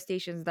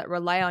manifestations that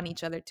rely on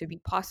each other to be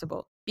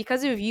possible.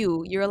 Because of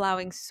you, you're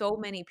allowing so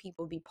many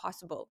people be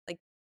possible. Like,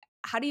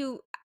 how do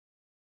you,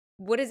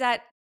 what is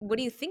that? What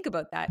do you think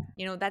about that?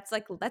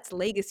 That's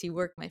legacy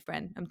work, my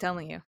friend. I'm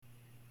telling you.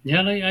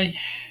 Yeah, like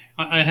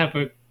I have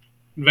a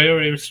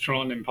very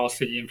strong and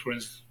positive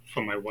influence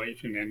from my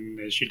wife, and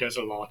then she does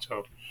a lot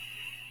of.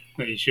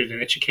 Like, she's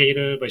an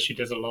educator, but she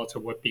does a lot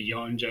of work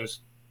beyond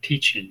just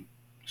teaching.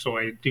 So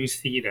I do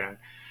see that.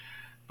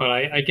 But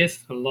I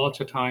guess a lot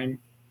of time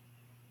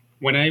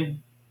when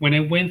I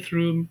went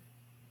through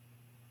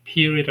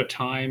period of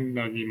time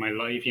in my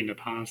life in the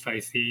past, I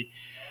see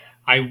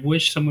I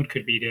wish someone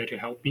could be there to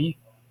help me.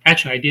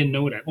 Actually, I didn't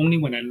know that. Only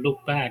when I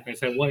look back, I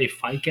said, well,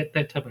 if I get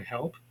that type of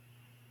help,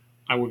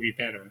 I would be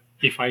better.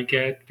 If I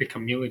get the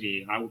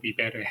community, I would be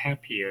better,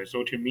 happier.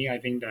 So to me, I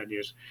think that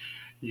is,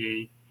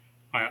 the,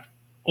 uh,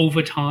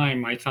 over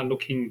time, I start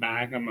looking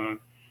back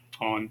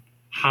on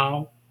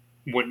how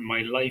would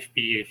my life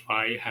be if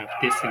I have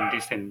this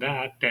and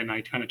that. Then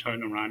I kind of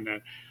turn around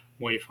that,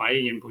 well, if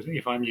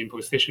I'm in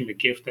position to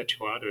give that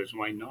to others,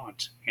 why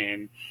not?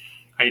 And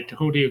I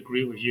totally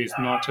agree with you. It's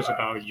not just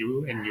about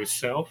you and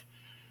yourself.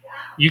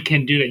 You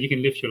can do that. You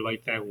can live your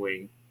life that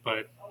way.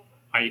 But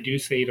I do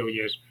say though,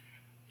 yes,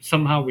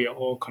 somehow we are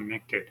all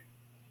connected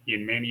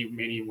in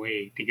many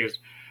ways because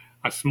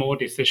a small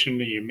decision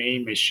that you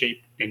make may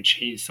shape and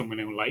change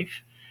someone's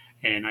life.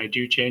 And I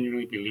do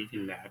genuinely believe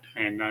in that.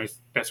 And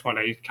that's what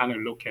I kind of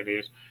look at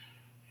it.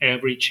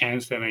 Every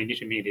chance that I need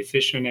to make a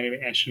decision,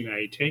 every action that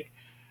I take,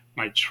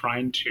 I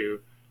trying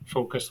to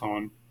focus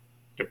on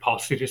the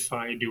positive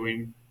side,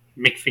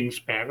 make things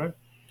better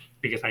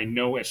because I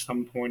know at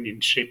some point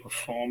in shape or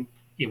form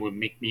it will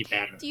make me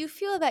better. Do you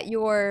feel that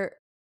you're,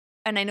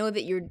 and I know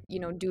that you're,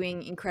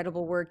 doing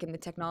incredible work in the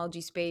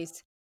technology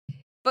space,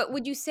 but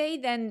would you say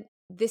then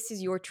this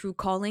is your true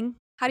calling?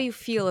 How do you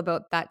feel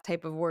about that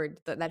type of word,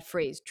 that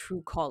phrase,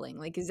 true calling?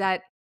 Like, is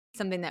that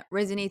something that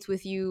resonates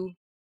with you?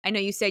 I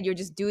know you said you're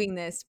just doing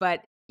this,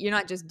 but you're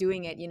not just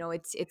doing it.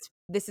 It's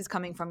this is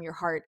coming from your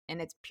heart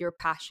and it's pure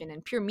passion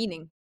and pure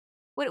meaning.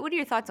 What are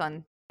your thoughts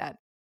on that?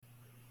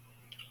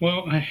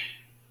 Well,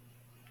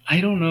 I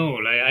don't know.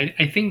 Like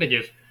I think that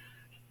just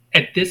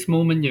at this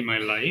moment in my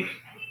life,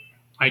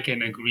 I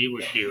can agree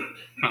with you.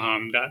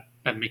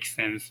 That makes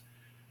sense.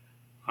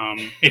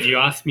 If you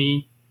ask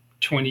me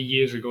 20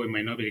 years ago, it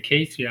might not be the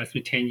case. If you ask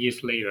me 10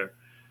 years later,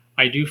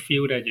 I do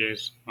feel that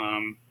yes,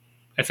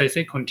 as I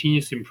say,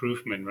 continuous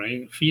improvement,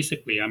 right?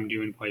 Physically, I'm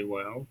doing quite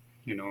well.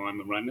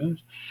 I'm a runner,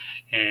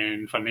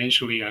 and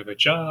financially, I have a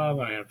job,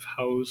 I have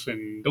house,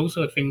 and those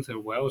are things as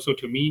well. So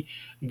to me,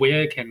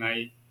 where can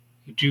I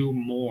do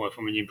more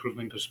from an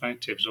improvement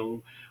perspective?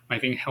 So I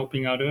think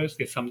helping others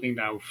is something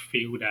that I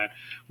feel that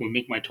will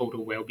make my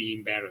total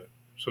well-being better.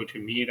 So to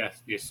me,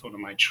 that's is sort of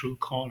my true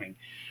calling.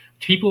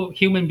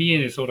 Human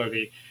being is sort of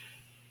the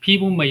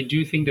people may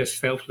do think they're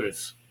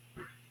selfless,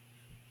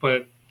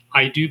 but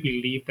I do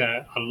believe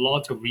that a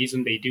lot of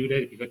reason they do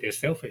that is because they're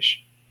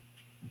selfish.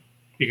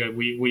 Because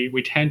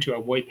we tend to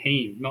avoid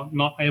pain.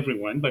 Not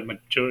everyone, but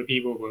majority of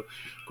people will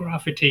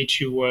gravitate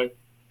toward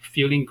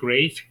feeling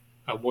great,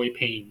 avoid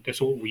pain.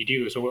 That's what we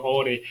do. So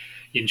all the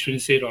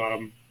intrinsic,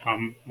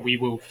 we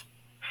will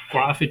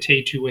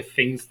gravitate toward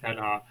things that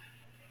are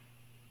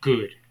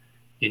good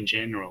in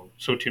general.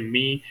 So to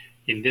me,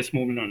 in this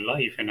moment of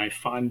life, and I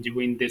find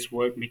doing this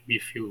work make me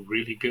feel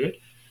really good.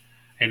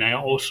 And I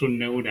also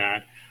know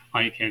that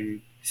I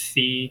can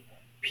see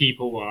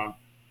people are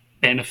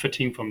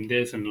benefiting from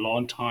this in a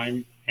long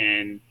time,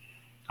 and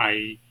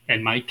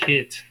my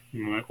kids,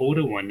 my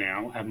older one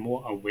now, have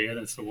more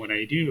awareness of what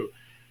I do.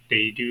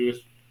 They do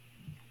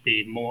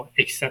be more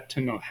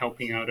accepting of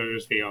helping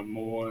others. They are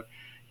more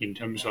in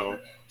terms of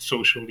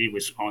socially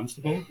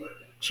responsible.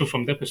 So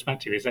from that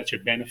perspective, it's actually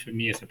benefit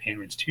me as a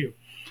parent too.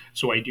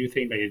 So I do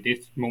think that at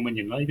this moment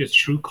in life is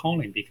true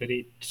calling because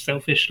it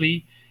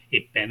selfishly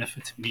it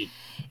benefits me.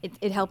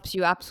 It helps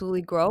you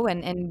absolutely grow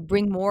and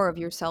bring more of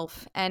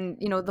yourself. And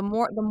the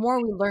more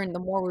we learn, the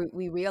more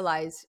we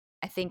realize,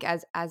 I think,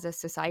 as a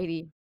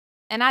society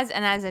and as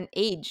an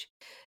age,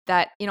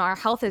 that our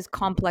health is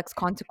complex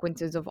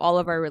consequences of all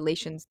of our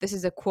relations. This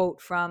is a quote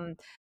from,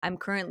 I'm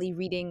currently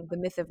reading The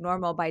Myth of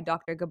Normal by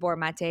Dr. Gabor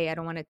Mate. I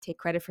don't want to take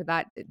credit for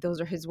that.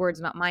 Those are his words,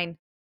 not mine.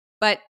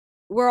 But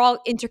we're all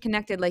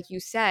interconnected, like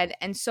you said.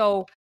 And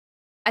so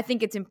I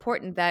think it's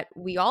important that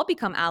we all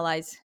become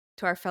allies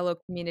to our fellow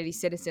community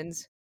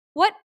citizens.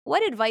 What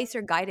advice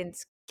or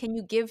guidance can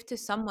you give to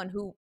someone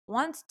who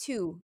wants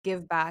to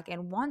give back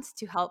and wants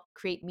to help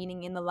create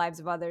meaning in the lives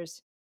of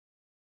others?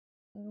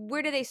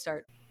 Where do they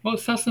start? Well,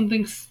 it's not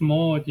something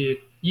small.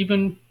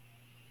 Even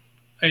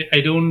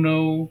I don't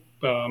know.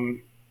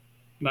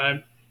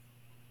 But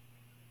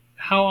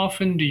how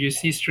often do you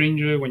see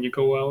stranger when you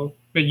go out?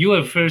 But you are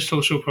a very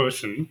social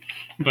person,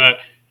 but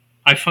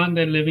I find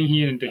that living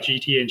here in the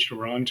GTA in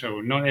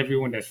Toronto, not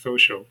everyone is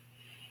social.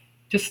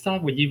 Just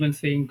start with even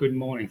saying good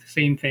morning,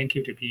 saying thank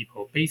you to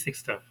people, basic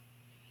stuff.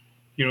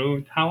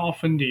 How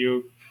often do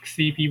you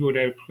see people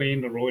that are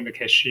playing the role in the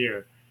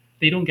cashier?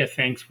 They don't get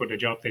thanks for the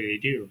job that they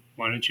do.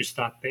 Why don't you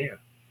start there?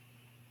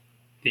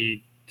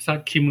 They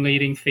start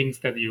accumulating things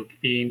that you're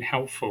being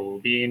helpful,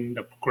 being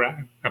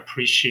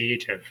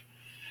appreciative.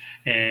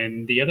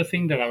 And the other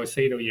thing that I would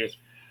say though is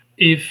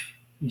if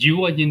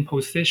you are in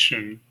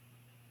position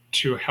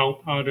to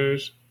help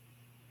others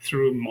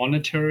through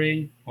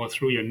monetary or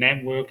through your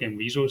network and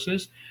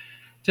resources,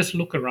 just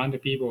look around the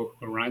people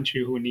around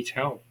you who need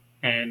help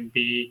and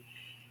be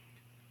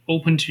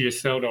open to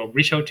yourself or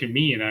reach out to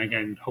me and I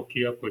can hook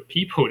you up with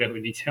people that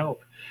will need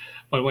help.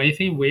 But when I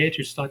think where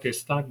to start, they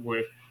start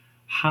with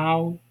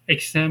how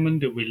examine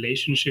the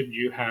relationship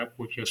you have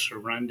with your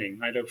surrounding,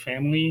 either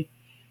family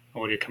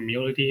or the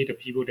community, the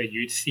people that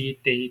you see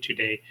day to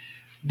day.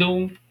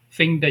 Don't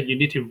think that you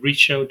need to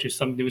reach out to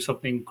do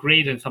something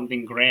great and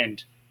something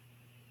grand,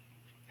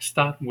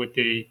 start with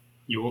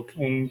your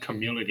own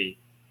community.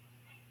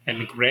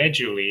 And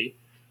gradually,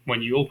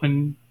 when you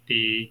open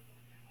the,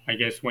 I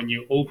guess, when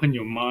you open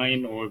your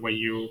mind, or when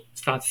you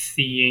start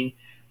seeing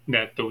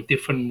that the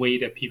different way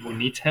that people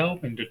need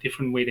help and the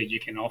different way that you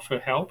can offer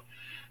help,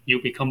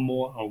 you become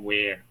more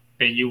aware.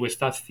 Then you will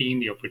start seeing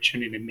the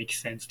opportunity that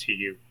makes sense to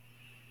you.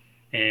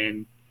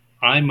 And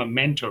I'm a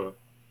mentor.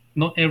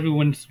 Not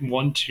everyone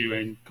want to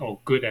and or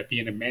good at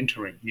being a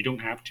mentoring. You don't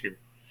have to.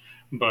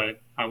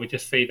 But I would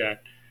just say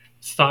that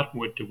start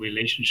with the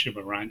relationship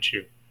around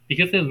you.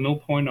 Because there's no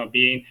point of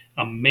being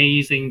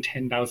amazing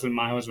 10,000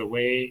 miles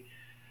away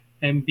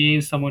and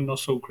being someone not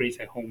so great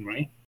at home,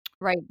 right?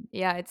 Right.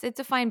 Yeah, it's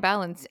a fine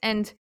balance.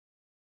 And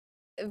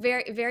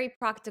very very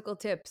practical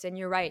tips, and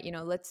you're right,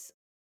 let's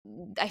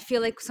I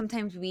feel like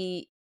sometimes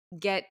we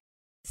get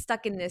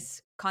stuck in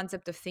this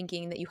concept of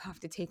thinking that you have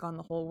to take on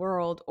the whole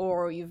world,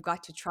 or you've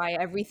got to try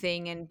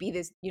everything and be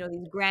this,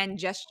 these grand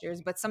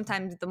gestures, but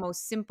sometimes the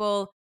most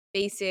simple,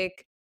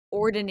 basic,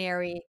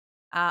 ordinary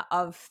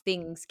of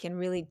things can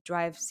really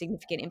drive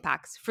significant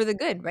impacts for the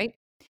good, right?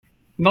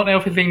 Not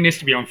everything needs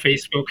to be on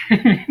Facebook.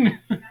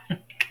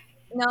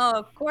 No,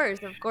 of course,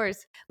 of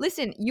course.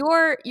 Listen,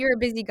 you're a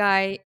busy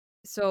guy,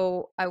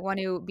 so I want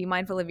to be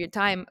mindful of your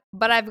time,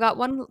 but I've got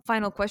one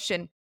final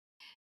question.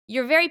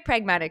 You're very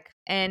pragmatic,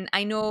 and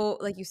I know,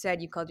 like you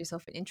said, you called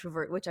yourself an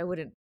introvert, which I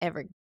wouldn't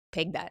ever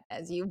peg that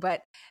as you,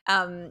 but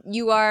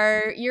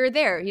you're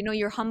there.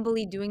 You're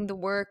humbly doing the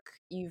work.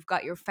 You've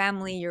got your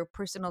family, your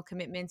personal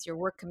commitments, your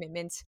work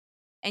commitments,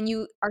 and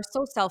you are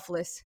so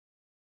selfless.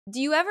 Do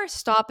you ever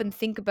stop and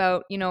think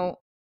about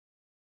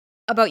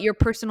your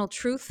personal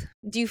truth?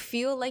 Do you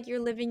feel like you're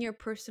living your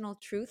personal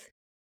truth?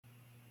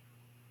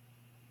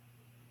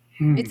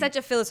 It's Hmm. such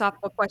a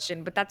philosophical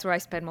question, but that's where I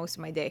spend most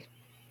of my day.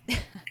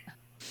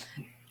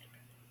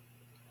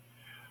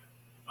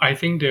 I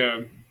think there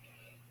are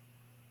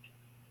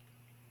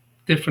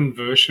different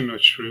version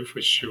of truth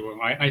for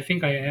sure. I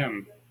think I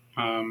am.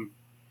 Um,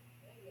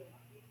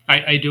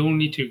 I don't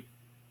need to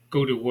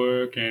go to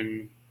work,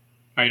 and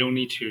I don't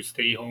need to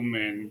stay home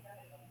and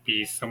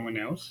be someone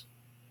else.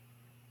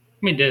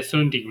 I mean, there's a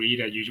certain degree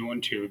that you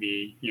want to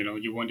be,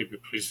 you want to be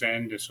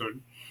present a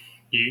certain,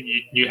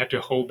 you have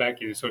to hold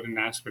back in a certain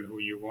aspect of who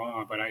you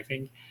are. But I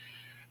think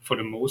for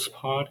the most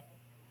part,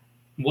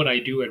 what I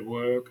do at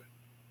work,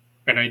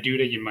 and I do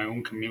that in my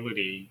own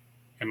community,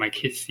 and my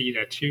kids see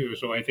that too.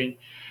 So I think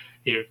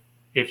if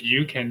if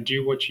you can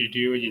do what you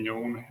do in your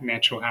own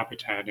natural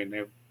habitat and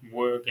at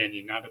work and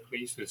in other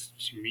places,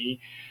 to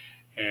me,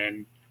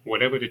 and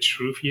whatever the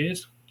truth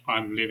is,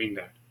 I'm living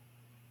that.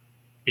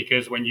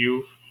 Because when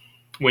you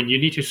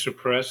need to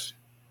suppress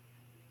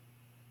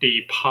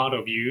the part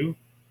of you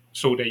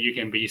so that you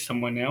can be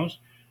someone else,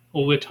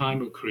 over time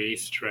will create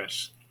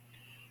stress.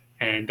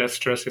 And that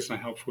stress is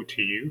not helpful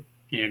to you.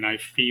 And I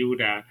feel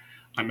that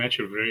I'm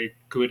actually very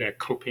good at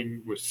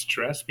coping with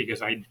stress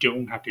because I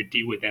don't have to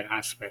deal with that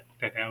aspect,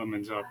 that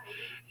elements of,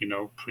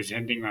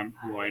 presenting I'm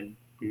who I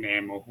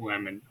am or who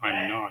I'm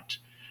not.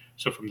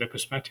 So from that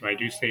perspective, I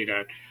do say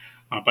that.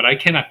 But I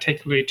can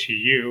articulate to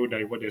you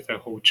that what is the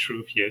whole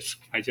truth. Yes,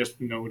 I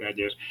just know that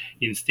yes,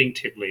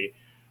 instinctively,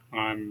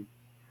 I'm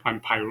I'm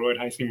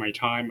prioritizing my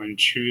time. I'm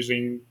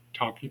choosing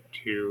talking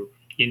to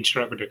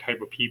interact with the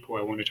type of people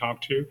I want to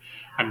talk to.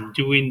 I'm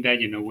doing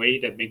that in a way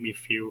that make me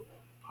feel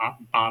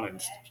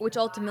balanced. Which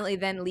ultimately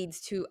then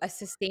leads to a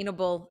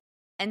sustainable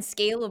and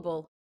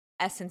scalable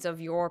essence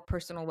of your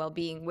personal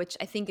well-being, which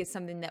I think is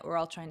something that we're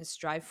all trying to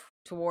strive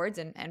towards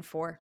and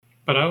for.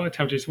 But I would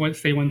have just want to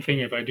say one thing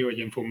if I do an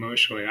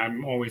infomercial.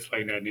 I'm always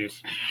like that.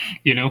 Is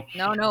you know,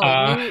 No, no,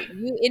 uh,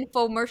 you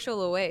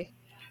infomercial away.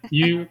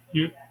 you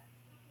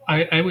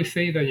I would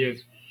say that yes,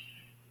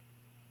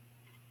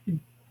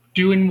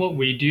 doing what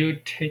we do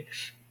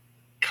takes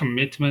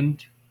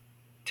commitment,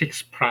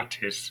 takes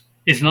practice.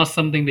 It's not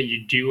something that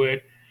you do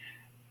it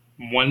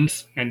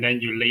once and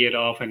then you lay it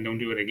off and don't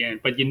do it again.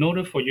 But in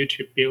order for you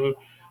to build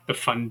the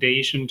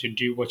foundation to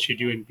do what you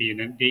do and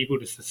be able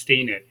to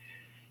sustain it,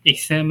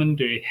 examine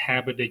the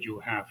habit that you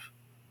have.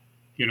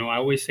 I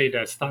always say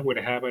that start with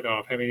a habit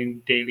of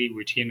having daily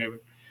routine that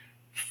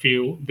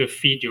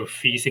feed your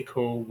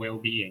physical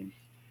well-being,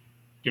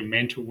 your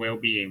mental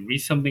well-being. Read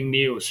something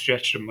new,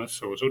 stretch the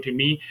muscle. So to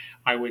me,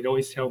 I would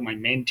always tell my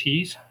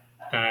mentees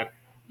that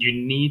you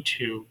need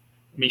to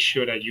make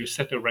sure that you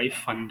set the right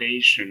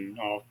foundation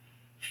of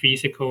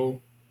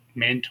physical,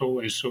 mental,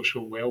 and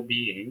social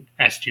well-being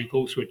as you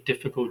go through a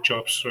difficult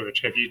job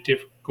search, as you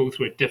go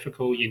through a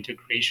difficult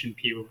integration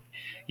period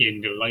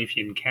in the life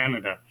in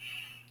Canada,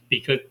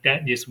 because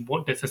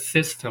that's a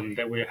system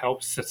that will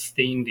help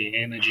sustain the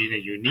energy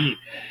that you need.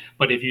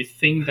 But if you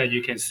think that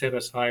you can set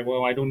aside,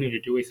 well, I don't need to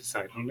do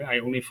exercise, I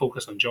only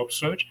focus on job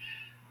search,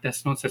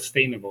 that's not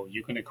sustainable.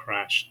 You're going to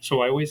crash.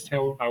 So I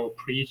will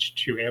preach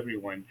to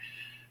everyone,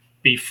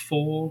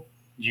 before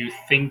you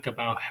think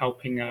about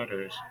helping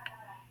others,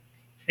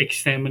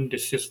 examine the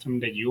system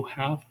that you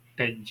have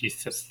that is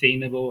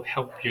sustainable,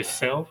 help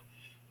yourself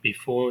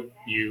before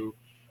you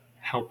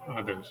help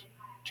others.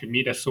 To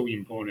me, that's so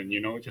important,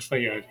 just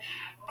like a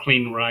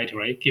plane ride,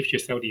 right? Give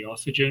yourself the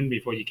oxygen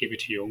before you give it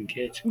to your own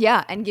kids.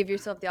 Yeah, and give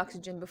yourself the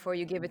oxygen before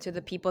you give it to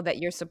the people that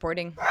you're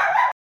supporting.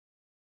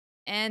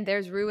 And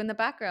there's Rue in the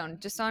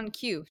background, just on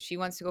cue. She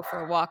wants to go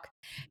for a walk.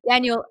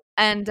 Daniel,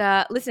 and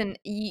listen,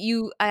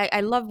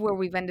 I love where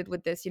we've ended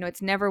with this.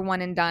 It's never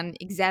one and done.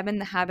 Examine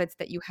the habits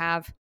that you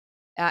have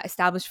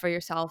established for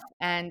yourself.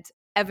 And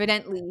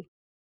evidently,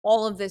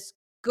 all of this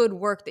good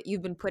work that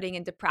you've been putting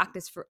into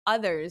practice for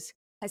others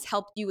has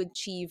helped you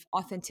achieve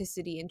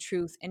authenticity and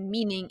truth and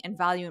meaning and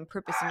value and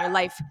purpose in your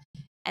life.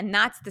 And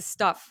that's the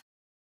stuff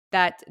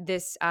that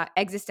this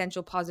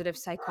existential positive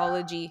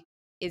psychology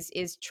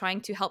is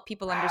trying to help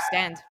people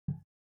understand.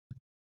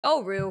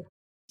 Oh, Rue.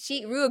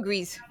 Rue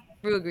agrees.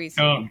 Rue agrees.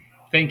 Oh,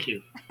 thank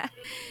you.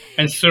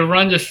 And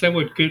surround yourself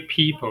with good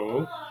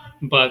people,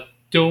 but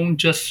don't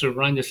just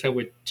surround yourself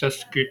with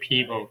just good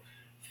people.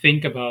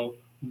 Think about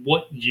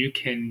what you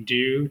can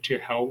do to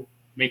help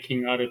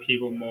making other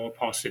people more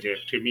positive.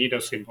 To me,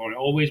 that's important.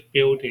 Always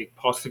build a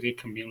positive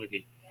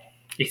community.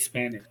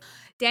 Expand it.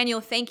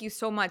 Daniel, thank you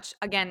so much.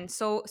 Again,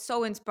 so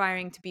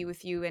inspiring to be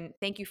with you, and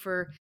thank you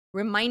for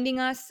reminding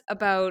us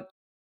about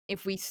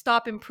if we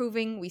stop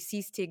improving, we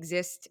cease to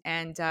exist,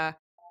 and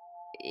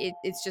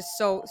it's just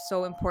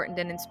so important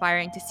and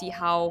inspiring to see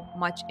how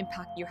much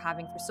impact you're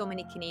having for so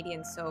many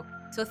Canadians. So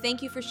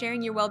thank you for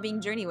sharing your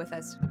well-being journey with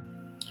us.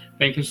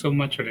 Thank you so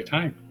much for the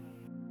time.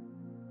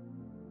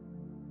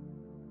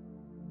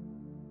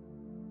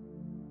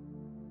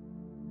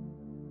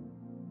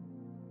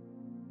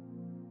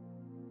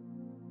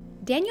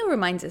 Daniel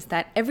reminds us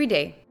that every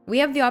day we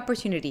have the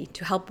opportunity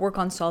to help work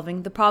on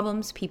solving the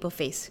problems people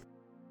face.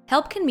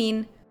 Help can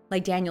mean,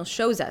 like Daniel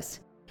shows us,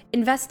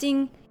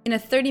 investing in a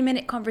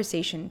 30-minute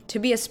conversation to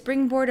be a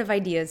springboard of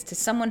ideas to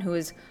someone who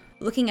is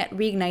looking at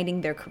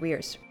reigniting their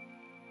careers.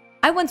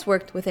 I once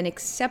worked with an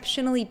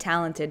exceptionally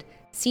talented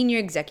senior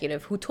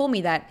executive who told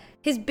me that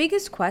his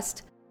biggest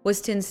quest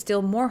was to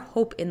instill more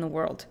hope in the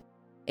world.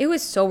 It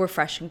was so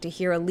refreshing to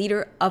hear a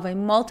leader of a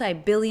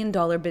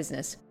multi-billion-dollar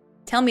business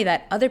tell me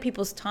that other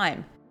people's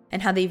time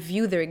and how they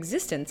view their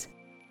existence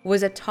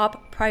was a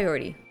top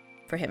priority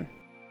for him.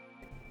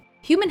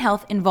 Human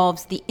health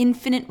involves the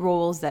infinite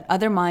roles that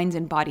other minds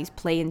and bodies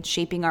play in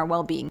shaping our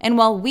well-being. And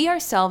while we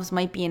ourselves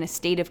might be in a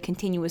state of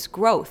continuous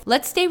growth,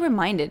 let's stay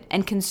reminded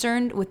and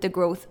concerned with the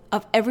growth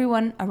of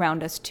everyone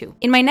around us too.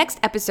 In my next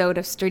episode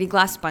of Sturdy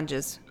Glass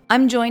Sponges,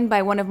 I'm joined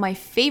by one of my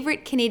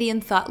favorite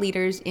Canadian thought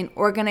leaders in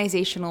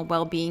organizational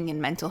well-being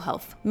and mental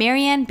health,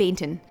 Marianne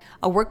Bainton,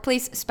 a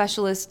workplace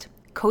specialist,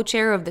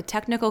 co-chair of the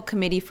Technical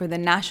Committee for the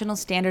National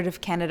Standard of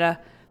Canada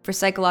for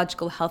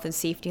Psychological Health and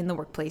Safety in the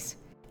Workplace,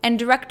 and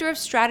Director of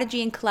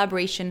Strategy and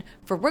Collaboration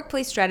for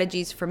Workplace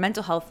Strategies for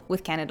Mental Health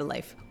with Canada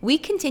Life. We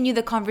continue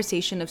the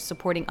conversation of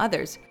supporting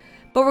others,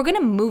 but we're going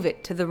to move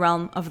it to the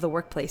realm of the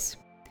workplace.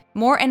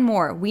 More and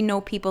more, we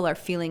know people are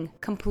feeling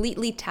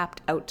completely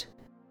tapped out.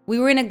 We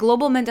were in a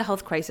global mental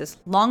health crisis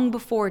long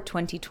before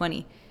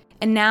 2020,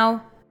 and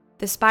now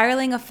the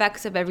spiraling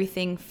effects of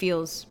everything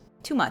feels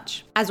too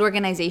much. As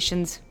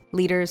organizations,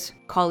 leaders,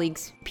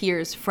 colleagues,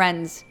 peers,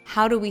 friends,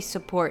 how do we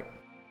support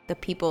the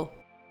people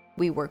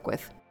we work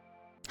with?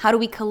 How do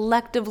we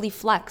collectively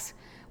flex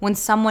when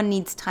someone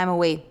needs time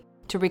away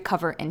to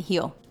recover and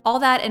heal? All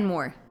that and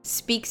more.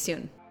 Speak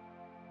soon.